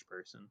change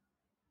person.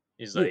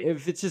 He's Yeah, like,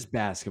 if it's just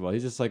basketball,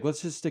 he's just like,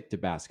 let's just stick to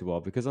basketball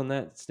because on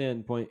that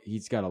standpoint,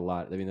 he's got a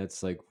lot. I mean,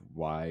 that's like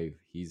why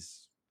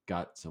he's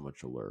got so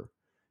much allure,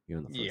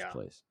 in the first yeah,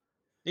 place.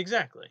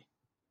 exactly.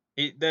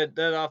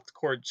 That off the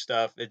court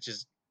stuff, it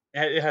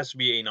has to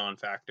be a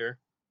non-factor.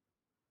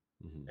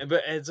 Hmm.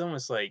 But it's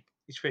almost like,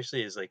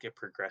 especially as like a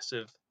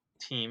progressive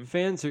team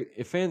Fans are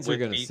with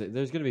gonna say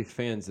there's gonna be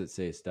fans that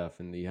say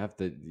stuff, and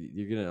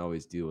you're gonna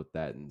always deal with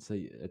that. And so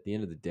at the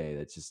end of the day,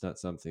 that's just not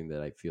something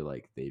that I feel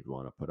like they'd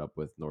want to put up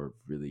with, nor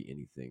really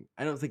anything.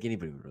 I don't think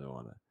anybody would really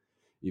want to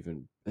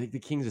even like the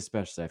Kings,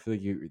 especially. I feel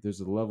like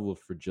there's a level of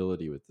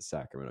fragility with the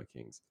Sacramento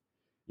Kings.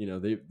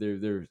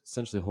 They're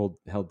essentially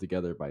held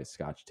together by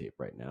Scotch tape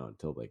right now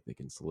until like they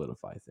can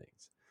solidify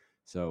things.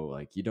 So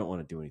like you don't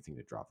want to do anything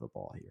to drop the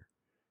ball here.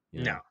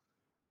 You no,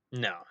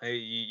 know. no,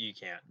 you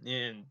can't.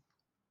 And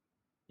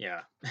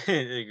yeah,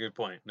 a good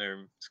point. They're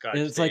And Scotch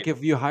it's like tape.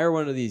 if you hire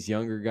one of these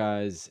younger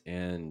guys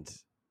and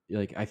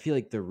like I feel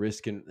like the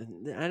risk and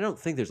I don't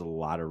think there's a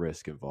lot of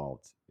risk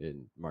involved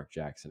in Mark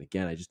Jackson.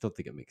 Again, I just don't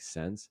think it makes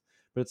sense.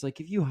 But it's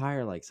like if you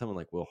hire like someone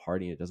like Will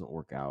Hardy and it doesn't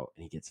work out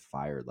and he gets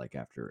fired like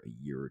after a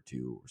year or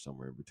two or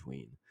somewhere in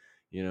between,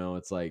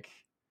 it's like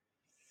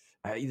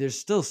there's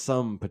still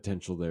some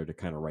potential there to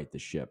kind of right the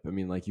ship. I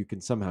mean, like you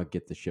can somehow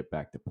get the ship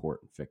back to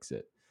port and fix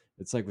it.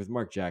 It's like with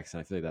Mark Jackson,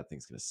 I feel like that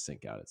thing's going to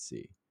sink out at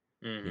sea.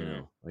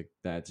 Hmm. Like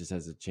that just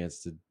has a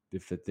chance to,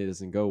 if it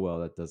doesn't go well,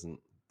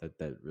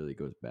 that really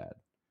goes bad.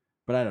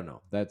 But I don't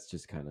know. That's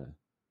just kind of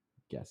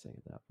guessing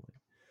at that point.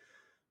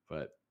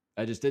 But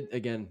I just did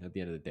again at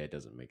the end of the day, it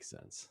doesn't make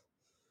sense.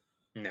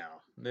 No,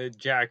 the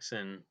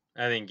Jackson.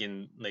 I think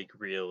in like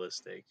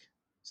realistic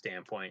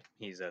standpoint,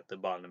 he's at the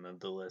bottom of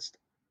the list.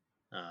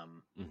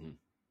 Um, Hmm.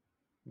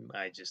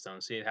 I just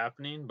don't see it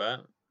happening.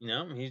 But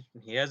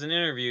he has an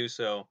interview,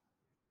 so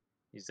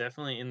he's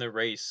definitely in the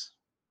race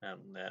at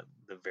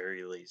the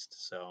very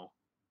least. So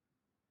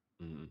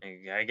Hmm.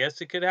 I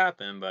guess it could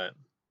happen. But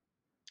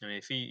I mean,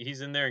 if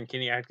he's in there and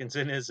Kenny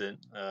Atkinson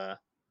isn't,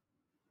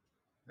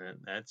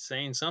 that's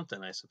saying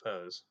something, I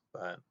suppose.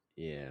 But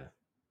Yeah,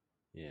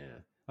 yeah.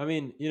 I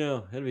mean,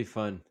 it'll be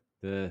fun.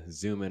 The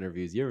Zoom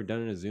interviews. You ever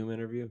done a Zoom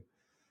interview?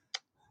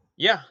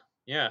 yeah,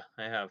 yeah,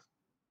 I have.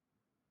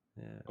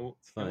 Yeah,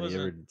 it's It fun. You ever?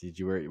 wasn't. Did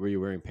you wear? Were you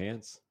wearing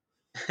pants?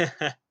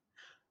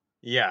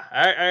 Yeah,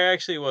 I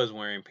actually was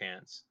wearing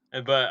pants,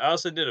 but I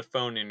also did a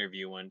phone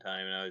interview one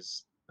time, and I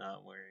was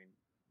not wearing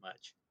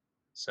much.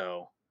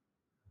 So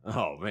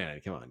Oh man,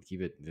 come on,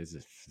 keep it. This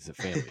is a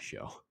family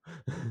show.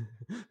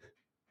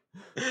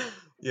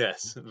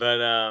 yes, but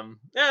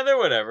yeah, they're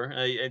whatever.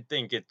 I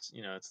think it's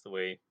the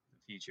way the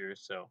future.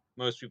 So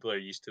most people are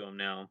used to them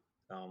now.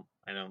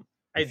 I don't.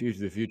 I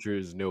The future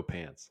is no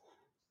pants.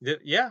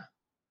 yeah,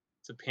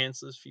 it's a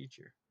pantsless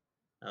future.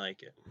 I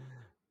like it, All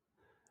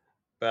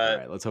but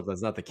right, let's hope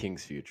that's not the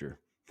King's future.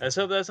 let's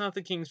hope that's not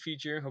the Kings'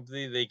 future.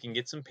 Hopefully, they can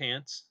get some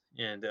pants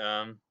and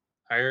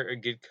hire a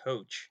good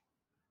coach.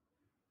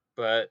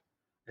 But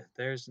if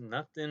there's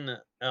nothing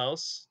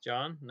else,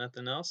 John,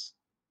 nothing else.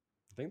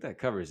 I think that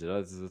covers it.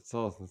 That's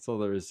all. That's all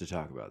there is to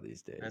talk about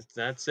these days.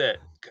 That's it.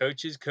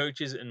 Coaches,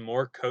 coaches, and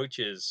more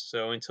coaches.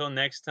 So until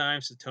next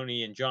time, so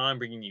Tony and John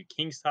bringing you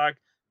Kings Talk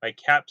by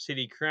Cap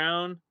City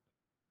Crown.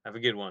 Have a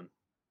good one.